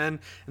episode 10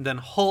 and then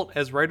halt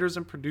as writers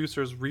and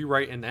producers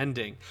rewrite an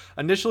ending.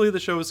 Initially, the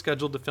show was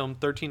scheduled to film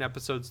 13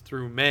 episodes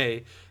through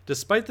May,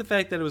 despite the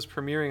fact that it was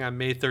premiering on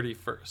May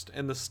 31st.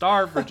 And the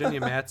star, Virginia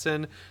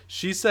Madsen,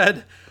 she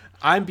said,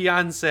 "I'm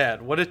beyond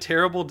sad. What a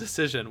terrible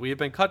decision. We have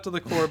been cut to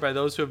the core by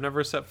those who have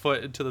never set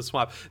foot into the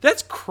swamp."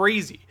 That's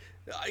crazy.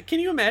 Can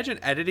you imagine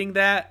editing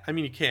that? I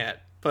mean, you can't,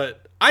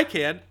 but I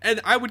can,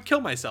 and I would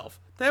kill myself.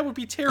 That would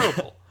be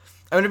terrible.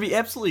 I mean, it'd be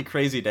absolutely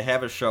crazy to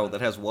have a show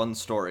that has one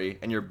story,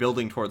 and you're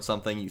building towards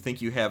something. You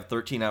think you have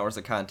 13 hours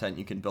of content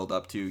you can build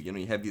up to.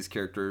 You have these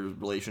character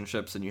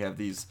relationships, and you have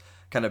these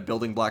kind of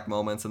building block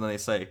moments, and then they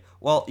say,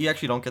 well, you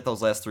actually don't get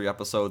those last 3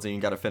 episodes, and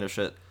you got to finish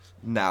it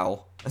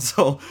now.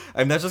 So, I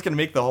mean, that's just going to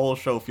make the whole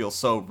show feel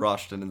so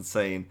rushed and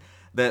insane.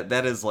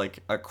 That is like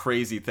a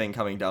crazy thing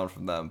coming down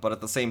from them. But at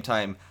the same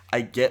time,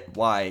 I get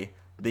why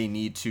they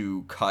need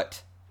to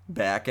cut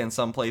back in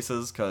some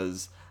places,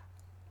 because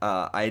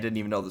I didn't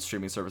even know the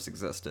streaming service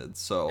existed.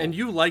 So And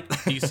you like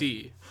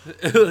DC,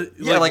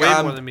 yeah, like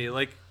way more than me.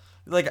 Like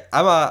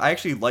I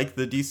actually like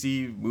the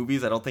DC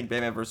movies. I don't think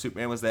Batman vs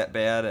Superman was that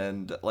bad,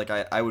 and like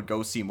I would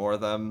go see more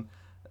of them.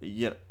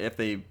 Yeah, if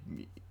they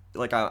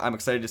like, I'm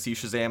excited to see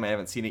Shazam. I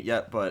haven't seen it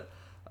yet, but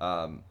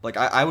like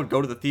I would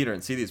go to the theater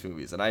and see these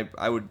movies, and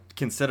I would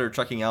consider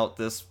checking out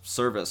this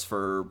service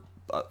for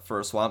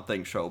a Swamp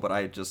Thing show. But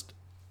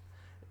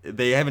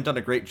they haven't done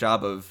a great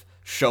job of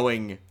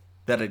showing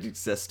that it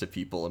exists to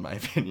people, in my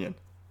opinion.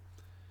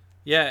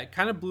 yeah, it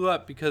kind of blew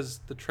up because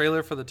the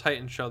trailer for the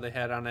Titan show they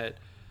had on it.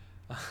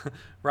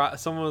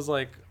 Someone was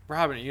like,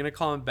 "Robin, are you gonna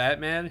call him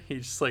Batman?" He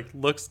just like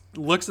looks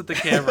at the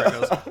camera and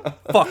goes,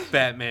 "Fuck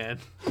Batman."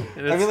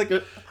 And I mean, like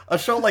a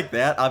show like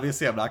that,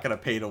 obviously I'm not gonna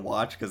pay to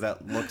watch because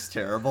that looks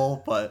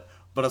terrible. But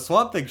a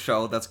Swamp Thing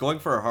show that's going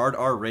for a hard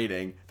R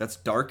rating, that's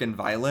dark and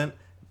violent,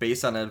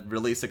 based on a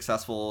really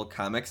successful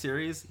comic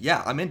series,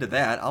 yeah, I'm into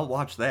that. I'll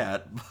watch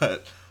that.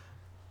 But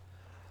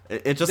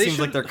it just seems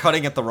like they're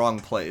cutting at the wrong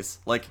place.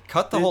 Like,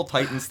 cut the whole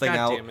Titans thing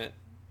out. God damn it.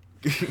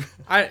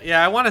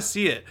 I want to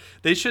see it.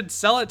 They should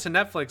sell it to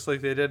Netflix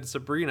like they did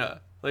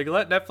Sabrina. Like,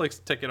 let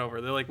Netflix take it over.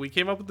 They're like, we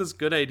came up with this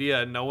good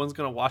idea and no one's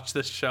gonna watch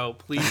this show.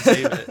 Please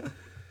save it.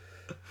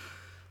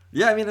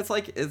 Yeah, I mean, it's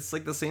like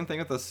the same thing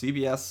with the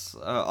CBS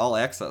All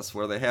Access,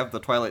 where they have the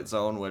Twilight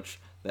Zone,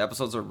 which the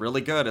episodes are really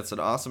good. It's an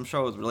awesome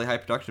show with really high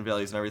production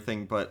values and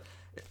everything, but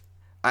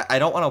I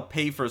don't want to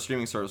pay for a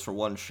streaming service for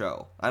one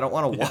show. I don't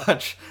want to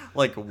watch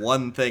like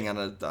one thing on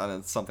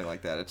a something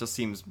like that. It just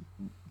seems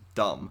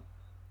dumb.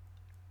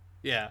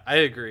 Yeah, I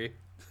agree.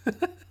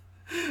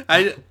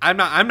 I'm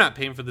not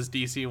paying for this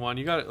DC one.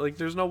 You got like,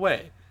 there's no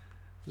way.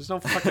 There's no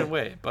fucking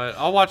way. But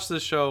I'll watch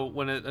this show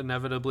when it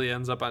inevitably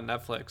ends up on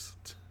Netflix.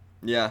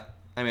 Yeah,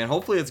 I mean,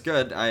 hopefully it's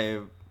good.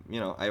 I've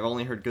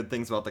only heard good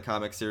things about the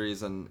comic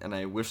series, and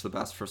I wish the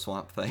best for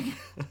Swamp Thing.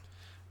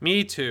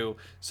 Me too.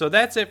 So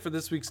that's it for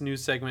this week's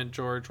news segment,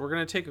 George. We're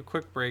going to take a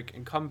quick break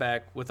and come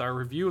back with our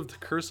review of The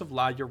Curse of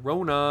La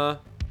Llorona.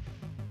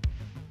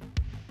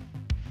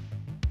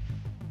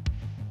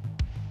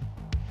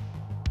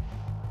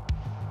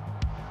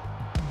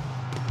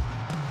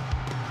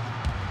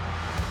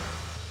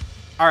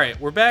 All right,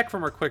 we're back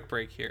from our quick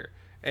break here.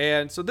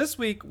 And so this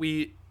week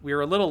we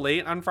were a little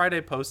late on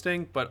Friday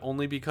posting, but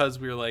only because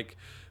we were like,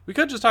 we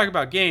could just talk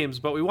about games,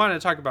 but we wanted to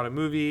talk about a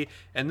movie.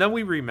 And then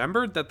we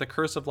remembered that The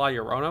Curse of La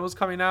Llorona was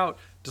coming out,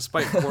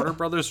 despite Warner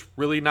Brothers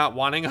really not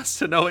wanting us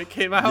to know it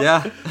came out.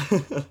 Yeah.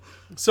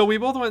 So we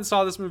both went and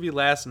saw this movie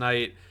last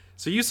night.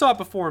 So you saw it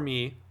before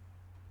me,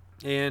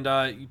 and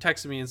you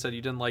texted me and said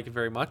you didn't like it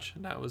very much.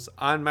 And I was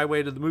on my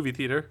way to the movie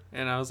theater,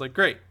 and I was like,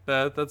 great,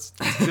 that's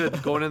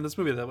good going in this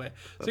movie that way.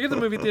 So I get to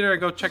the movie theater, I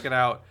go check it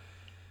out.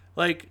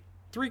 Like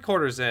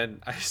 3/4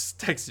 in, I just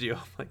texted you.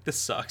 I'm like, this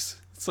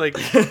sucks. It's like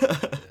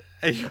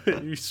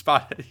you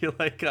spotted. You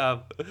like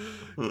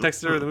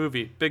texted her the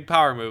movie. Big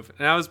power move.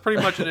 And I was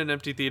pretty much in an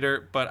empty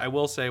theater, but I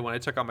will say when I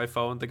took out my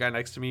phone, the guy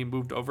next to me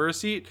moved over a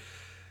seat.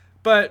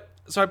 But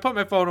so I put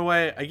my phone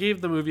away. I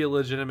gave the movie a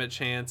legitimate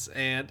chance,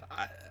 and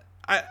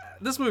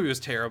this movie was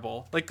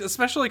terrible. Like,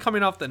 especially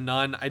coming off The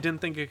Nun, I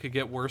didn't think it could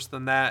get worse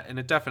than that, and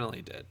it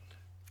definitely did.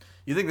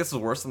 You think this is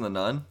worse than The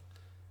Nun?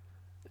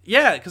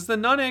 Yeah, because The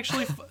Nun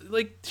actually,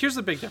 like, here's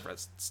the big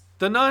difference.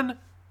 The Nun,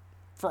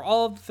 for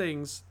all of the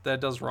things that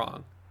it does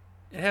wrong,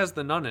 it has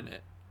The Nun in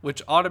it,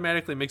 which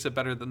automatically makes it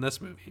better than this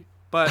movie.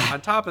 But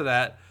on top of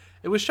that,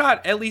 it was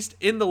shot at least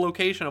in the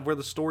location of where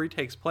the story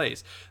takes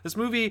place. This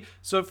movie,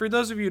 so for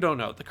those of you who don't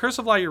know, The Curse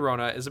of La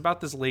Llorona is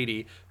about this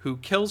lady who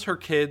kills her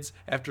kids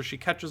after she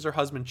catches her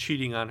husband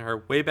cheating on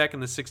her way back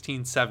in the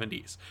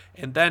 1670s.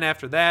 And then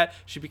after that,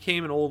 she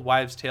became an old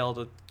wives' tale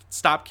to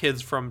stop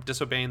kids from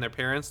disobeying their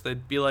parents.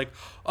 They'd be like,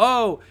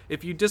 oh,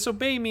 if you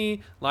disobey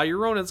me, La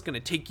Llorona's going to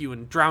take you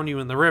and drown you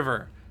in the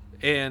river.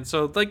 And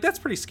so, like, that's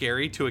pretty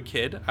scary to a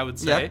kid, I would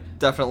say. Yeah,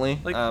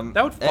 definitely. Like,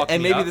 that would fuck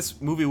and me maybe up. this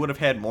movie would have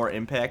had more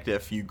impact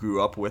if you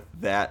grew up with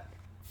that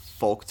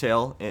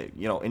folktale,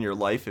 in your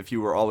life. If you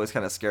were always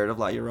kind of scared of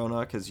La Llorona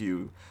because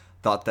you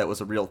thought that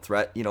was a real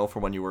threat,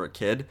 from when you were a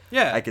kid.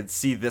 Yeah. I could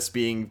see this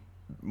being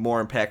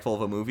more impactful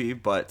of a movie,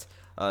 but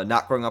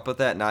not growing up with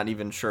that, not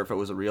even sure if it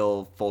was a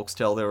real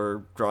folktale they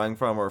were drawing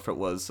from or if it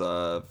was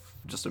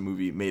just a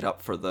movie made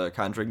up for the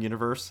Conjuring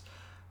universe.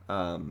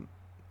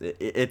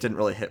 It didn't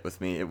really hit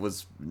with me. It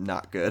was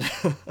not good.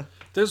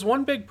 There's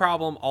one big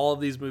problem all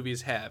of these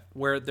movies have,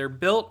 where they're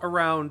built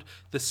around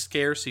the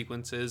scare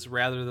sequences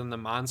rather than the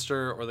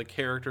monster or the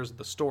characters of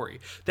the story.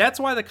 That's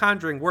why The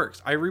Conjuring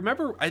works. I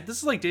remember, this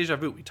is like deja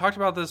vu. We talked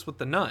about this with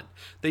The Nun.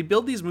 They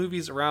build these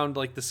movies around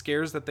like the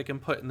scares that they can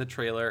put in the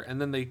trailer,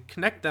 and then they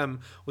connect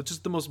them with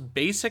just the most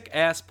basic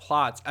ass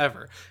plots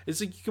ever.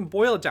 It's like you can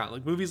boil it down.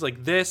 Like movies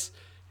like this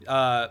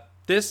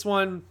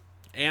one,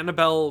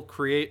 Annabelle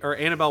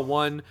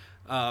 1.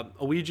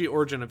 Ouija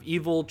Origin of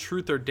Evil,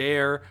 Truth or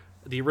Dare,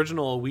 the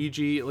original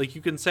Ouija. Like,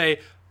 you can say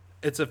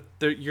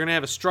you're gonna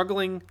have a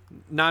struggling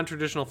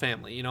non-traditional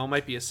family. You know, it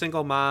might be a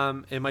single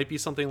mom. It might be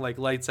something like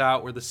Lights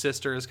Out, where the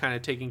sister is kind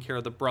of taking care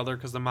of the brother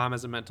because the mom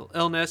has a mental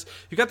illness.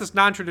 You got this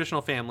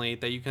non-traditional family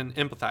that you can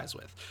empathize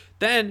with.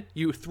 Then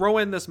you throw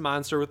in this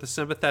monster with a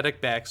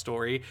sympathetic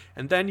backstory,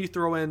 and then you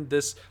throw in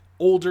this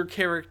older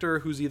character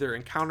who's either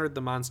encountered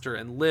the monster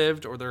and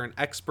lived, or they're an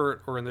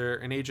expert, or they're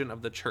an agent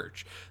of the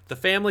church. The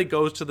family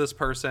goes to this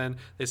person.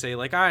 They say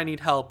like, I need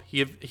help.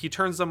 He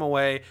turns them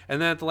away,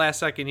 and then at the last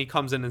second he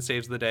comes in and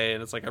saves the day,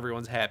 and it's like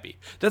everyone's happy.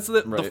 That's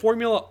the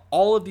formula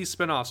all of these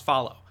spin-offs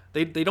follow.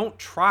 They don't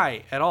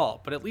try at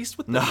all, but at least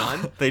with the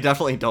Nun, they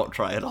definitely don't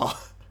try at all.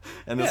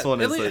 And this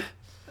one is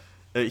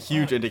a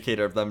huge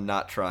indicator of them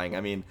not trying.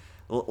 I mean,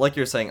 like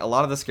you're saying, a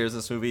lot of the scares in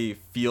this movie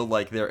feel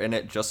like they're in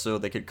it just so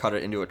they could cut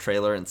it into a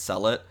trailer and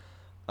sell it.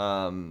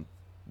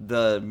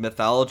 The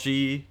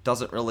mythology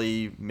doesn't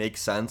really make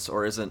sense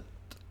or isn't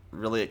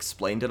really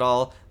explained at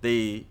all.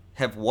 They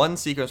have one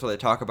sequence where they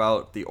talk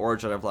about the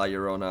origin of La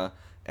Llorona,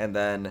 and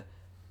then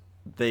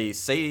they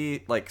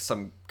say like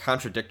some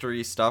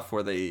contradictory stuff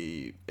where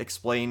they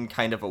explain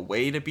kind of a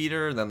way to beat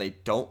her, and then they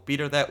don't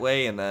beat her that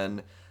way, and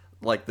then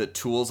like the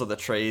tools of the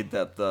trade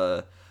that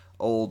the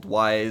old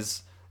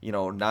wise,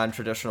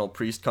 non-traditional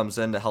priest comes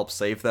in to help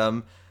save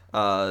them.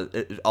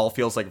 It all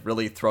feels like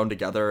really thrown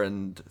together,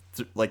 and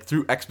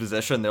through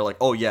exposition, they're like,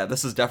 oh yeah,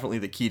 this is definitely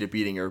the key to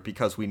beating her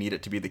because we need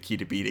it to be the key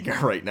to beating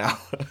her right now.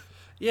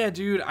 Yeah,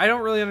 dude, I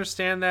don't really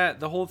understand that.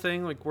 The whole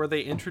thing, like where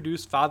they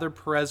introduced Father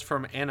Perez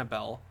from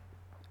Annabelle,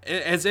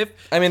 as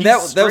if that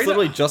was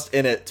literally just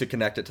in it to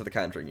connect it to the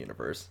Conjuring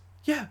universe.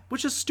 Yeah,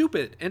 which is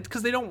stupid, and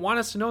because they don't want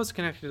us to know it's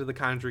connected to the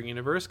Conjuring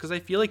universe, because I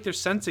feel like they're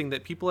sensing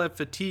that people have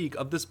fatigue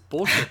of this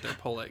bullshit they're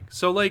pulling.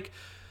 So, like,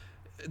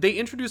 they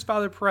introduce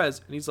Father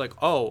Perez, and he's like,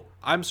 oh,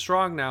 I'm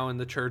strong now in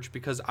the church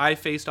because I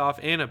faced off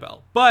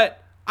Annabelle,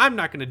 but I'm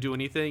not going to do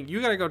anything.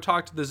 You got to go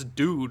talk to this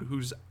dude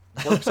who's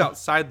works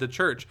outside the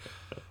church.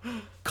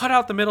 Cut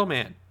out the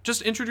middleman.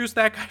 Just introduce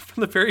that guy from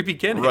the very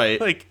beginning.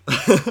 Right. Like...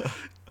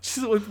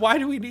 why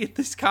do we need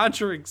these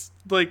Conjuring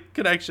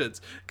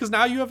connections? Because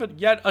now you have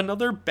yet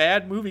another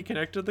bad movie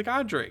connected to the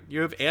Conjuring.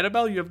 You have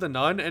Annabelle, you have the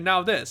Nun, and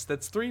now this.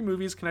 That's 3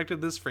 movies connected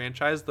to this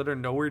franchise that are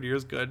nowhere near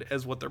as good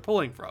as what they're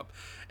pulling from.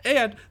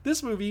 And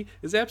this movie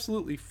is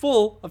absolutely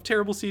full of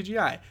terrible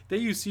CGI. They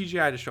use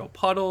CGI to show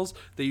puddles.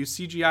 They use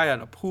CGI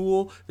on a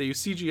pool. They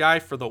use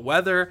CGI for the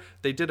weather.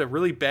 They did a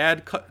really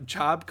bad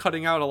job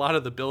cutting out a lot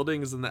of the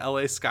buildings in the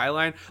LA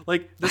skyline.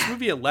 Like, this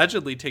movie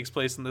allegedly takes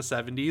place in the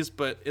 70s,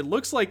 but it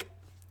looks like...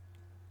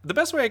 The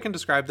best way I can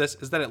describe this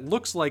is that it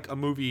looks like a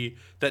movie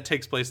that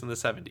takes place in the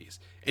 70s.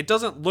 It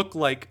doesn't look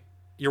like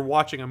you're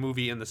watching a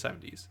movie in the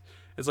 70s.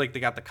 It's like they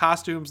got the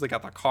costumes, they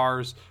got the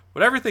cars,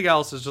 but everything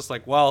else is just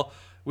like, well,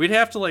 we'd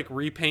have to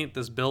repaint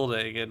this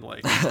building and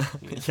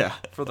yeah.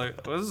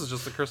 This is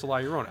just the Curse of La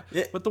Llorona.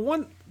 Yeah. But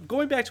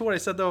going back to what I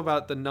said though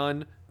about the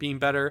Nun being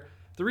better,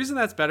 the reason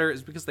that's better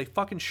is because they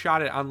fucking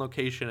shot it on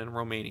location in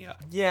Romania.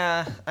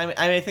 Yeah,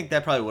 I think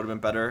that probably would have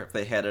been better if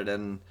they had it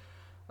in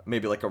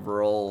maybe like a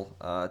rural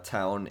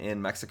town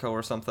in Mexico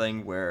or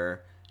something,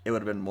 where it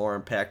would have been more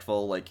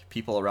impactful. Like,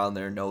 people around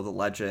there know the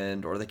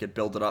legend, or they could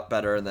build it up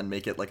better and then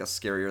make it like a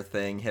scarier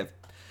thing.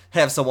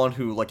 Have someone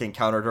who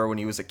encountered her when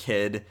he was a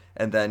kid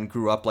and then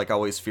grew up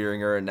always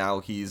fearing her, and now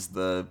he's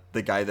the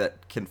guy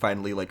that can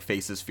finally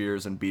face his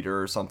fears and beat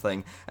her or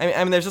something.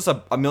 I mean there's just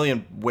a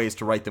million ways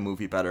to write the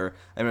movie better.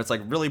 I mean, it's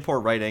really poor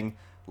writing.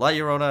 La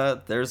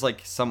Llorona, there's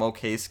some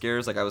okay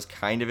scares. I was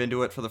kind of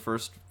into it for the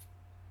first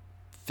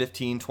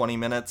 15-20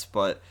 minutes,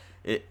 but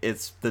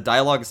it's the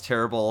dialogue is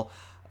terrible.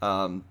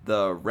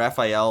 The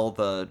Raphael,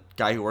 the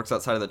guy who works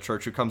outside of the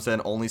church who comes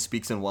in, only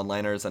speaks in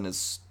one-liners and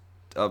is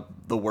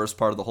the worst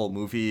part of the whole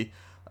movie.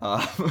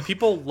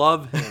 People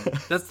love him.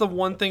 That's the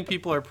one thing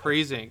people are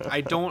praising.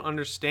 I don't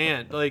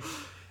understand.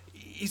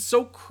 He's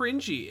so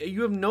cringy.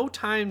 You have no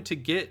time to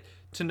get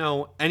to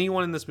know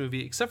anyone in this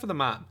movie except for the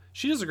mom.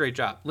 She does a great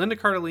job. Linda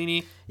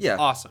Cardellini, yeah,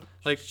 awesome.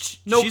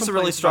 She's a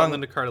really strong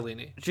Linda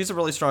Cardellini. She's a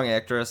really strong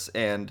actress,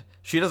 and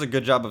she does a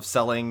good job of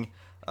selling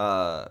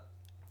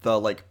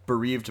the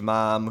bereaved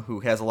mom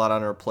who has a lot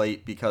on her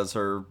plate because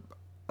her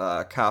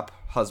cop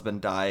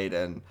husband died,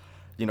 and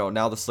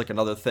now this is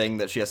another thing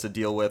that she has to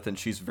deal with, and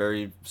she's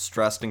very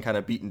stressed and kind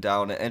of beaten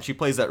down, and she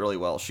plays that really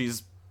well.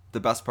 She's the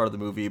best part of the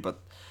movie,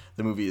 but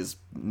the movie is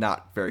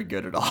not very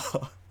good at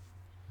all.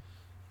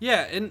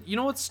 Yeah, and you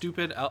know what's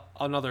stupid?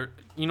 Another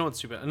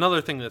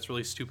thing that's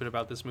really stupid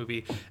about this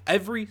movie,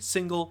 every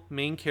single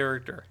main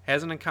character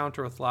has an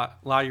encounter with La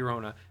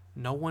Llorona.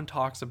 No one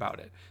talks about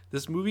it.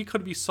 This movie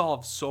could be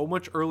solved so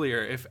much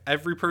earlier if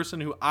every person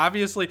who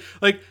obviously...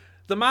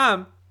 the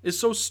mom is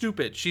so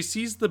stupid. She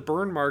sees the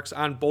burn marks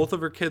on both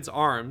of her kids'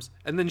 arms,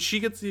 and then she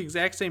gets the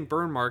exact same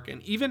burn mark,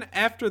 and even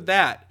after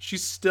that, she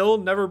still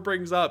never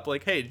brings up,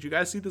 hey, did you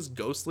guys see this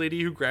ghost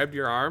lady who grabbed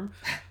your arm?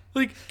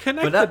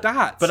 Connect the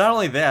dots. But not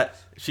only that,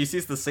 she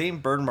sees the same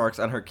burn marks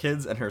on her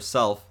kids and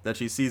herself that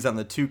she sees on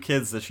the 2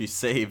 kids that she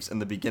saves in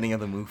the beginning of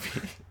the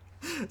movie.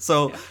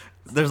 So,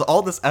 there's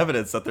all this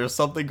evidence that there's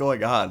something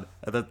going on,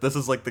 and that this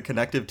is like the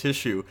connective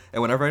tissue.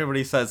 And whenever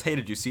anybody says, "Hey,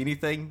 did you see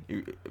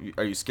anything?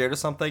 Are you scared of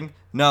something?"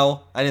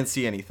 No, I didn't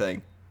see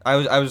anything. I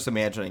was just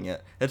imagining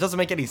it. It doesn't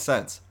make any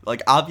sense.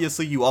 Like,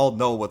 obviously you all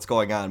know what's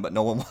going on, but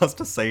no one wants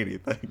to say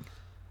anything.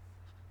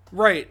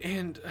 Right,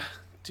 and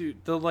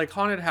dude, the like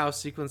haunted house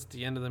sequence at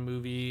the end of the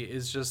movie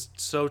is just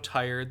so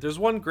tired. There's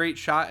one great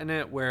shot in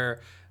it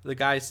where the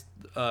guy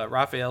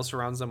Raphael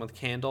surrounds them with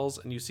candles,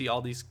 and you see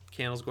all these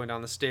candles going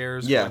down the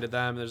stairs, going to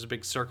them. There's a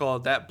big circle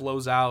that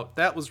blows out.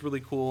 That was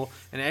really cool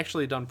and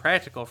actually done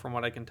practical from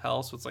what I can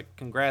tell. So it's like,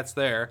 congrats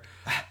there.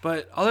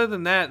 But other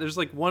than that, there's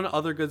like one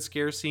other good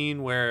scare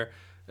scene where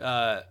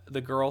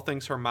the girl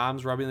thinks her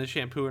mom's rubbing the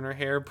shampoo in her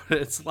hair, but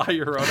it's La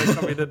Llorona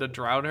coming in to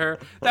drown her.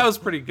 That was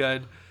pretty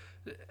good.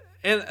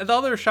 And the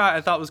other shot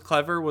I thought was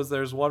clever was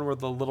there's one where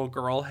the little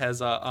girl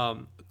has a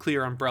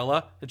clear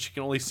umbrella and she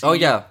can only see. Oh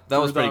yeah, that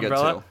was the pretty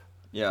umbrella. good too.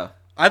 Yeah,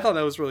 I thought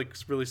that was really,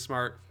 really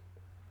smart.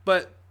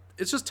 But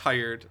it's just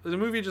tired. The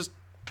movie just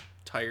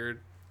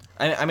tired.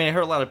 I mean, I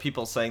heard a lot of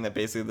people saying that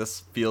basically this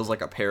feels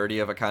like a parody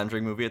of a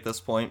Conjuring movie at this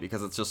point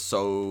because it's just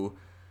so.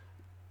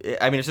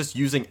 I mean, it's just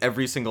using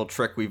every single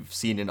trick we've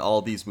seen in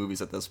all these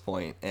movies at this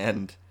point,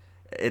 and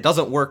it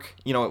doesn't work.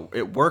 You know,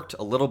 it worked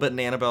a little bit in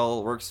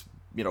Annabelle. Works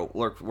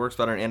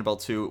better in Annabelle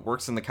 2. It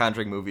works in the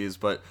Conjuring movies,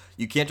 but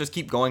you can't just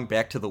keep going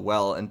back to the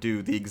well and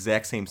do the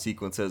exact same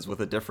sequences with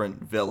a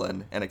different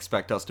villain and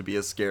expect us to be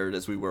as scared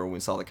as we were when we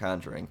saw The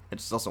Conjuring. It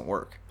just doesn't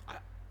work.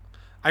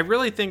 I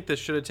really think this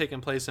should have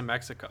taken place in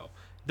Mexico.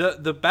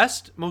 The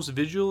best, most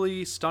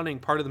visually stunning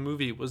part of the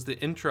movie was the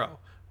intro,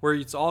 where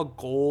it's all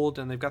gold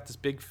and they've got this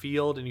big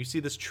field and you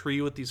see this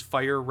tree with these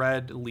fire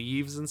red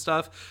leaves and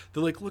stuff.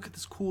 They're like, look at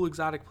this cool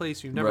exotic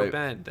place you've never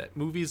been, that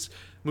movies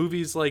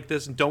like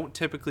this don't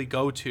typically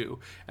go to.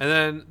 And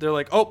then they're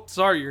like, oh,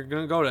 sorry, you're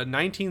going to go to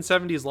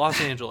 1970s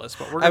Los Angeles,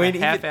 but we're going to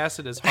half-ass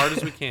it as hard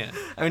as we can.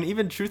 I mean,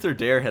 even Truth or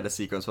Dare had a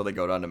sequence where they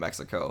go down to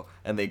Mexico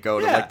and they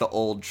go to like the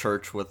old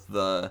church with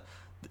the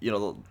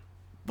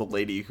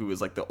lady who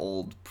is like the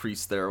old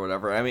priest there or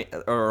whatever. I mean,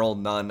 or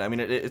old nun. I mean,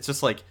 it's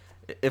just like,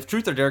 if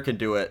Truth or Dare can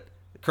do it,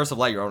 Curse of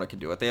La Llorona can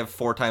do it. They have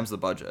 4 times the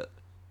budget.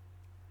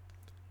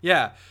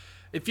 Yeah.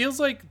 It feels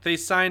like they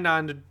signed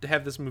on to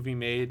have this movie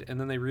made, and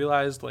then they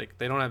realized like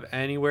they don't have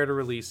anywhere to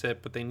release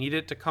it, but they need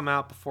it to come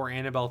out before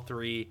Annabelle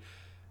 3,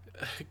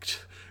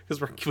 because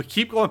we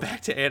keep going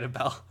back to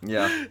Annabelle.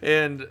 Yeah.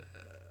 And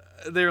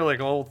they were like,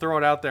 oh, we'll throw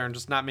it out there and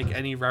just not make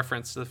any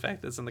reference to the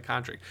fact that it's in The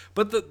Conjuring.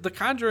 But the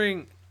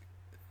Conjuring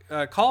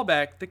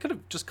callback, they could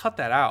have just cut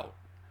that out.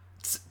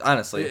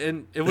 Honestly.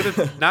 And it would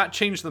have not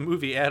changed the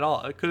movie at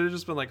all. It could have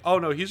just been like, oh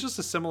no, he's just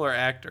a similar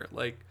actor.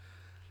 Like,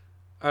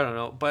 I don't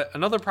know. But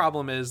another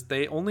problem is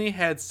they only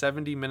had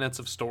 70 minutes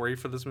of story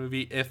for this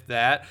movie, if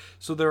that.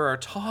 So there are a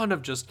ton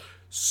of just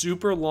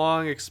super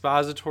long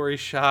expository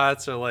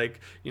shots or like,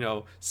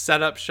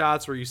 setup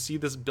shots where you see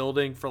this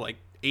building for like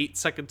 8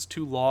 seconds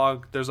too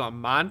long. There's a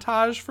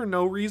montage for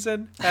no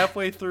reason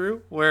halfway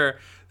through where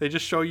they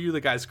just show you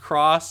the guy's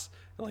cross.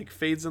 Like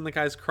fades in the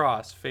guy's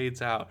cross, fades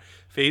out,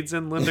 fades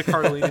in Linda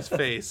Cardellini's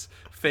face,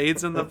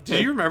 fades in the.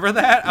 Do you remember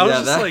that? I was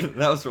just like,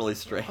 that was really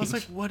strange. I was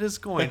like, what is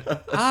going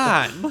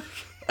on?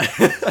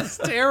 It's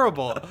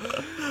terrible.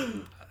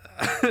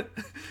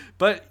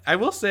 But I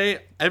will say,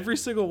 every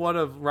single one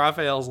of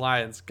Raphael's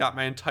lines got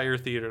my entire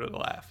theater to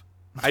laugh.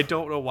 I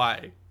don't know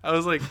why. I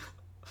was like,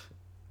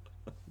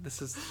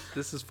 this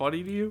is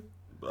funny to you?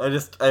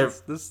 This.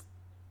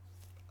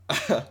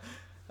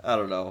 I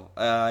don't know.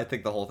 I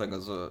think the whole thing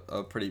was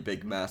a pretty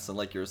big mess, and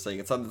like you were saying,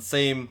 it's on the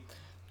same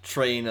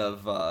train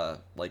of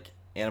like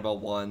Annabelle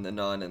 1, The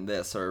Nun, and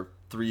this are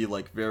 3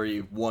 like very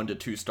 1 to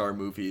 2 star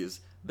movies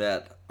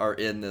that are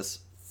in this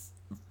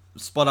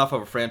spun off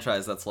of a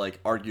franchise that's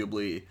like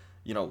arguably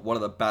one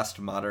of the best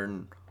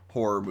modern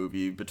horror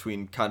movie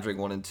between Conjuring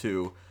 1 and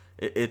 2.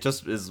 It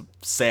just is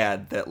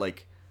sad that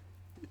like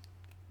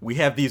we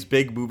have these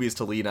big movies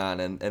to lean on,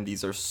 and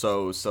these are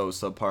so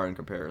subpar in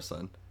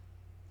comparison.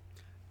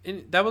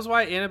 And that was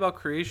why Annabelle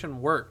Creation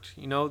worked.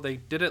 They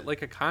did it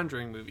like a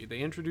Conjuring movie. They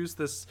introduced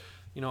this,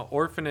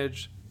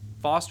 orphanage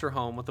foster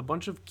home with a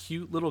bunch of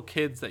cute little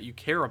kids that you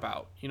care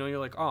about. You're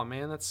like, oh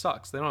man, that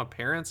sucks. They don't have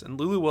parents. And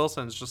Lulu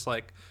Wilson's just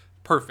like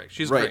perfect.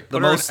 She's great.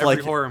 Put her in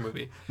every horror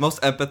movie. Most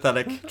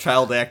empathetic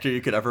child actor you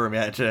could ever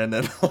imagine,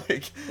 and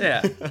like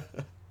yeah,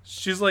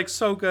 she's like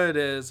so good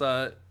as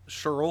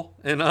Cheryl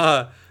in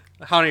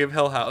Haunting of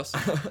Hill House.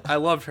 I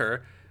loved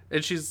her,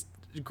 and she's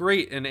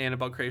great in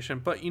Annabelle Creation.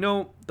 But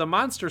the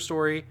monster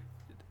story,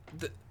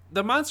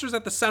 the monster's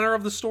at the center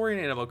of the story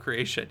in Annabelle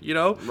Creation.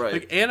 Right.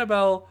 Like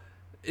Annabelle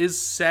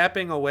is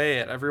sapping away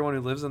at everyone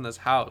who lives in this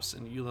house,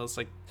 and it's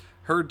like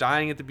her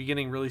dying at the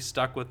beginning really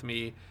stuck with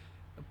me,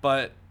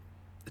 but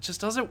it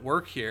just doesn't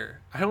work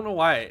here. I don't know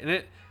why.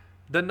 And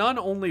The Nun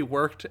only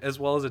worked as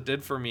well as it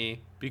did for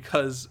me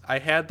because I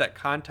had that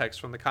context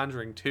from The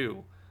Conjuring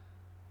 2.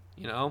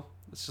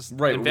 It's just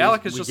right. And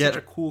Valak is just such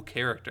a cool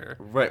character.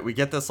 Right. We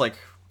get this like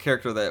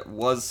character that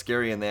was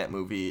scary in that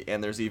movie,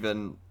 and there's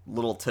even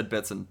little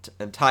tidbits and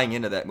tying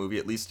into that movie,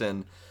 at least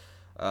in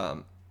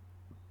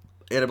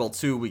Annabelle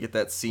 2, we get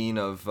that scene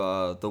of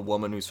the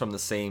woman who's from the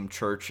same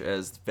church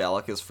as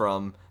Valak is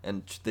from,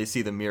 and they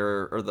see the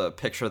mirror or the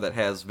picture that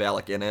has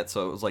Valak in it.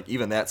 So it was like,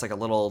 even that's like a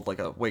little, like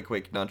a wake,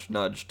 wake, nudge,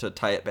 nudge to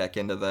tie it back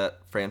into that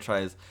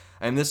franchise.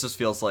 And this just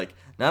feels like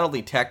not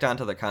only tacked on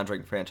to the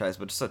Conjuring franchise,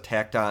 but just a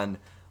tacked on,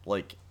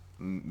 like,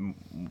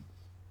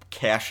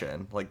 cash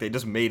in. Like, they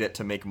just made it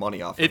to make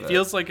money off of it. It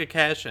feels like a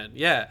cash in,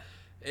 yeah.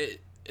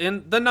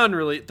 And the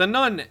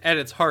Nun at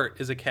its heart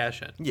is a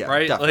cash in, Yeah,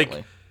 right?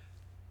 definitely.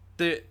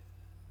 Like,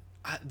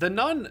 the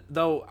Nun,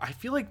 though, I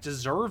feel like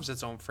deserves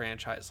its own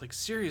franchise. Like,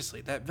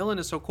 seriously, that villain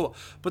is so cool.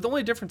 But the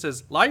only difference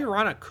is La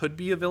Llorona could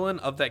be a villain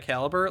of that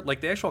caliber.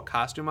 Like, the actual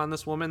costume on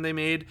this woman they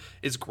made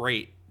is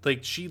great.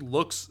 Like, she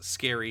looks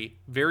scary,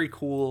 very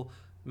cool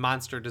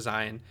monster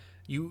design.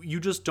 You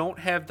just don't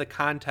have the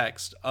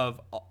context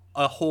of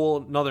a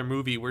whole another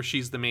movie where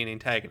she's the main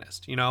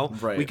antagonist, you know?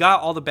 Right. We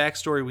got all the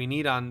backstory we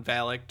need on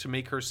Valak to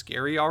make her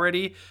scary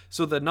already,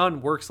 so the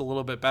Nun works a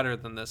little bit better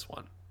than this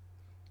one.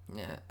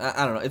 Yeah,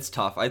 I don't know. It's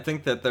tough. I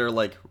think that they're,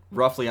 like,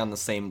 roughly on the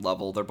same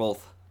level. They're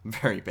both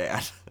very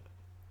bad.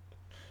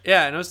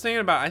 Yeah, and I was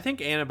thinking about, I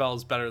think Annabelle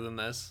is better than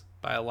this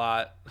by a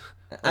lot.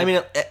 I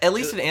mean, at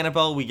least in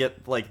Annabelle, we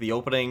get, like, the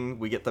opening,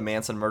 we get the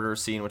Manson murder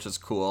scene, which is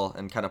cool,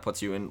 and kind of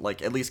puts you in,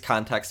 like, at least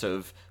context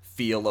of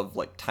feel of,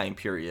 like, time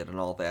period and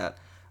all that.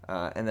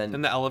 And then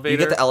And the elevator. you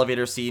get the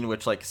elevator scene,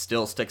 which, like,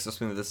 still sticks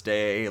with me to this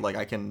day. Like,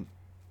 I can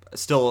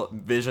still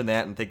vision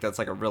that and think that's,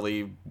 like, a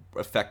really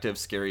effective,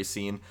 scary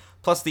scene.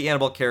 Plus, the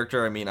Annabelle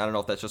character, I mean, I don't know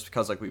if that's just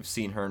because, like, we've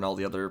seen her in all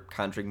the other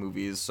Conjuring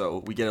movies,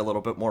 so we get a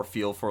little bit more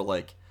feel for,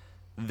 like,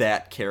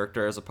 that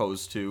character as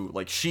opposed to,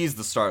 like, she's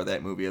the star of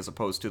that movie as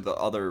opposed to the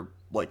other,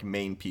 like,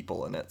 main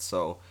people in it.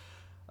 So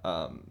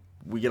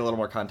we get a little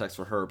more context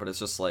for her, but it's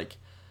just, like,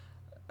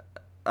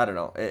 I don't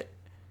know.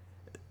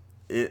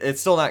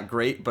 It's still not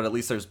great, but at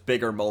least there's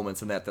bigger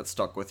moments in that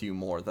stuck with you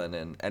more than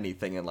in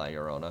anything in La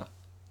Llorona.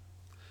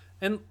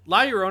 And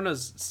La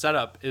Llorona's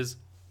setup is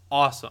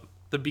awesome.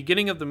 The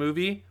beginning of the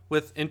movie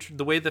with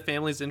the way the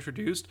family's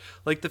introduced,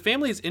 like the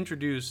family's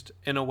introduced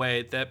in a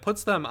way that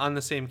puts them on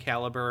the same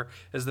caliber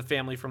as the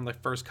family from the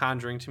first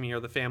Conjuring to me, or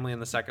the family in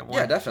the second one.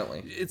 Yeah,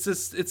 definitely. It's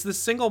this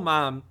single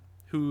mom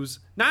who's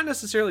not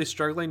necessarily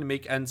struggling to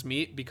make ends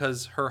meet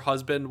because her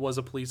husband was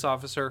a police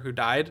officer who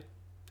died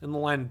in the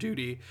line of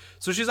duty.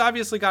 So she's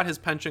obviously got his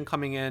pension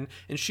coming in,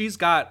 and she's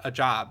got a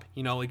job,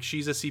 you know, like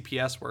she's a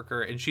CPS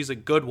worker, and she's a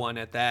good one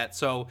at that.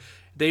 So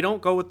they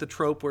don't go with the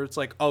trope where it's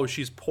like, oh,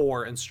 she's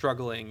poor and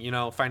struggling, you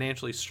know,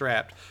 financially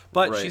strapped.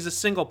 But Right. she's a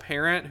single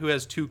parent who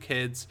has 2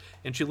 kids,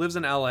 and she lives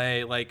in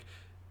LA. Like,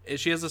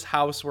 she has this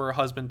house where her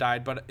husband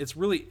died, but it's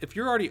really, if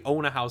you already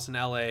own a house in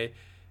LA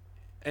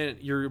and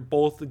you're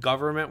both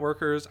government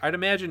workers, I'd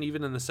imagine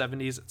even in the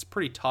 70s, it's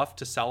pretty tough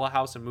to sell a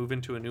house and move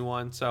into a new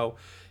one. So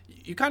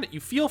you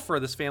feel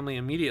for this family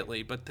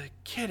immediately, but the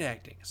kid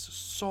acting is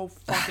so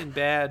fucking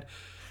bad.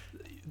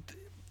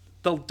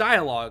 The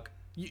dialogue,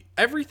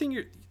 every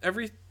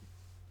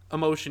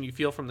emotion you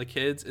feel from the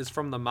kids is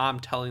from the mom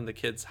telling the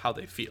kids how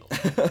they feel.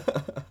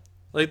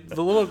 Like,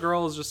 the little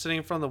girl is just sitting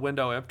in front of the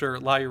window after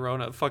La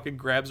Llorona fucking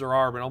grabs her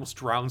arm and almost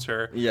drowns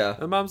her. Yeah.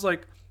 And mom's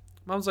like,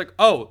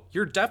 oh,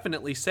 you're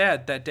definitely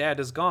sad that dad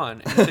is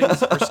gone and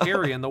things are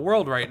scary in the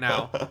world right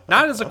now.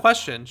 Not as a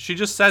question. She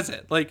just says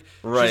it. Like,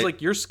 Right. She's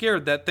like, you're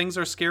scared that things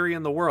are scary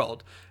in the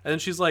world. And then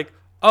she's like,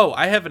 oh,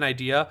 I have an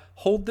idea.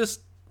 Hold this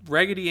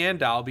Raggedy Ann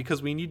doll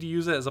because we need to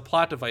use it as a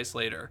plot device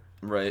later.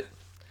 Right.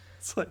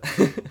 It's like,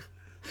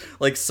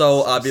 Like,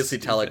 so obviously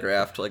stupid.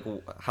 telegraphed, like,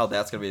 how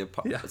that's going to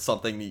be Yeah.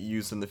 something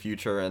used in the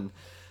future, and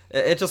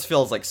it just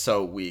feels, like,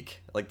 so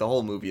weak. Like, the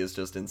whole movie is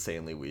just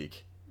insanely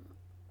weak.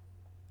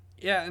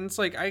 yeah, and it's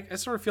like, I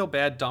sort of feel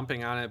bad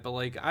dumping on it, but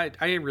like,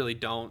 I really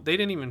don't. They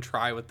didn't even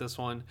try with this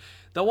one.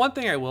 The one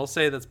thing I will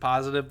say that's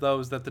positive, though,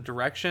 is that the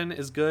direction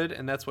is good,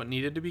 and that's what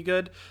needed to be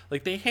good.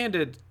 Like, they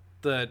handed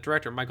the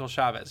director, Michael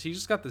Chavez, he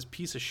just got this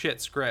piece of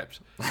shit script,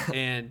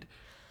 and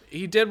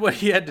he did what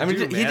he had to I mean,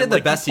 do, he man. did the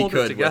Like, best he pulled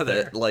could together.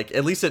 with it. Like,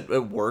 at least it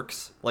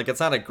works. Like, it's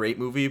not a great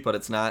movie, but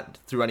it's not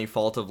through any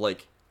fault of,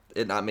 like,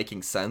 it not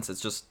making sense. It's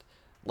just,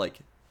 like,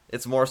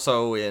 it's more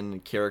so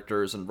in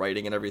characters and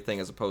writing and everything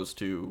as opposed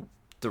to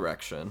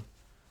direction.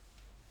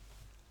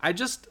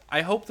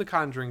 I hope The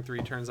Conjuring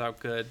 3 turns out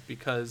good,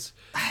 because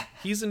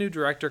he's a new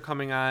director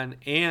coming on,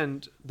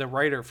 and the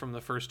writer from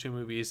the first 2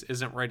 movies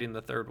isn't writing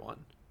the third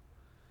one.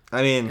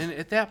 I mean, And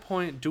at that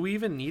point, do we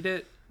even need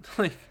it?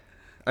 Like,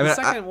 I the mean,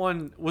 second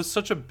one was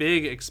such a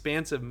big,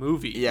 expansive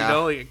movie. Yeah. You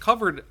know, like, it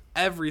covered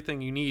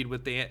everything you need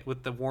with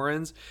the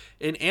Warrens.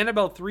 And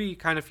Annabelle 3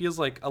 kind of feels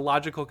like a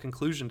logical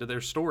conclusion to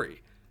their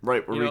story.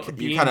 right, where You know, you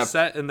being kind of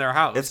set in their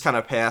house. it's kind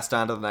of passed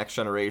on to the next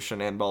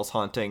generation. Annabelle's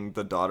haunting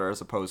the daughter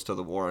as opposed to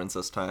the Warrens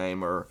this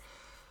time, or,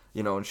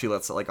 you know, and she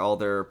lets, like, all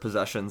their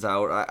possessions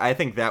out. I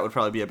think that would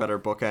probably be a better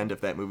bookend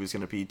if that movie's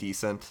going to be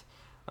decent.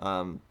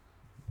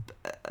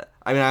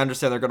 I mean, I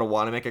understand they're going to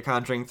want to make a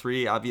Conjuring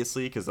 3,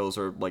 obviously, because those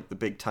are, like, the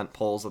big tent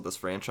poles of this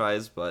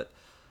franchise, but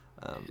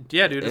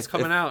yeah, dude, it's if-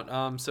 coming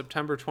out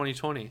September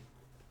 2020.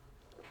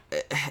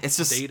 it's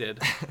just Dated.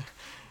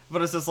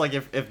 But it's just like,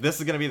 if this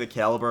is going to be the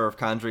caliber of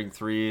Conjuring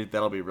 3,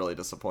 that'll be really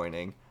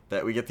disappointing.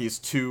 That we get these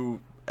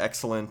two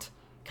excellent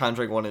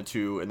Conjuring 1 and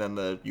 2, and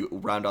then you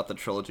round out the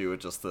trilogy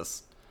with just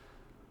this,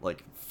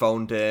 like,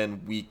 phoned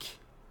in, weak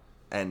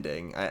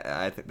ending.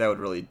 I think that would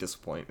really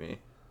disappoint me.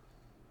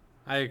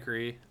 I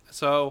agree.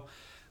 So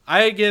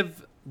I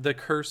give The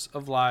Curse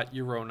of La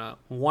Llorona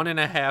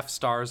 1.5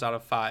 stars out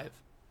of 5.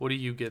 What do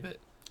you give it?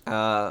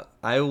 I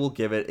will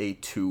give it a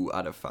 2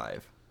 out of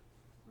 5.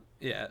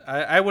 Yeah,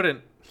 I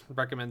wouldn't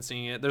recommend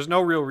seeing it. There's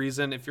no real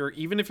reason.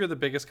 Even if you're the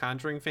biggest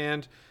Conjuring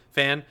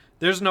fan,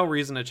 there's no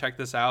reason to check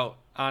this out.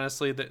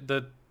 Honestly,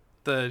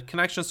 the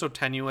connection's so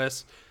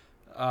tenuous.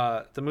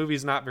 The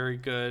movie's not very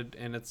good,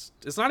 and it's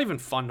not even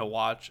fun to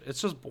watch.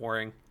 It's just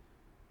boring.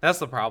 That's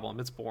the problem.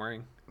 It's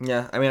boring.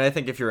 Yeah, I mean, I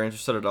think if you're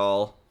interested at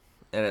all,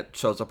 and it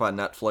shows up on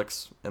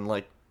Netflix in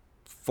like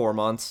 4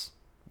 months,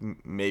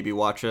 maybe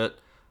watch it.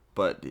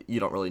 But you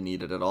don't really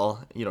need it at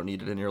all. You don't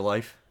need it in your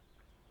life.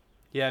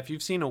 Yeah, if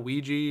you've seen a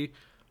Ouija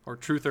or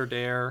Truth or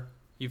Dare,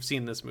 you've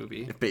seen this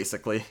movie.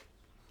 Basically.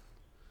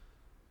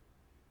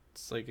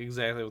 It's like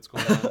exactly what's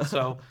going on.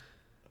 So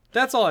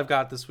that's all I've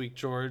got this week,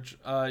 George.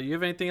 You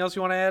have anything else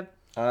you want to add?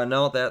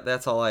 No,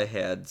 that's all I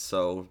had.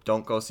 So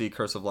don't go see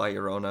Curse of La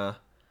Llorona.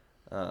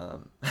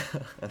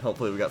 And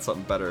hopefully we got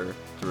something better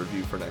to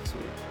review for next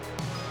week.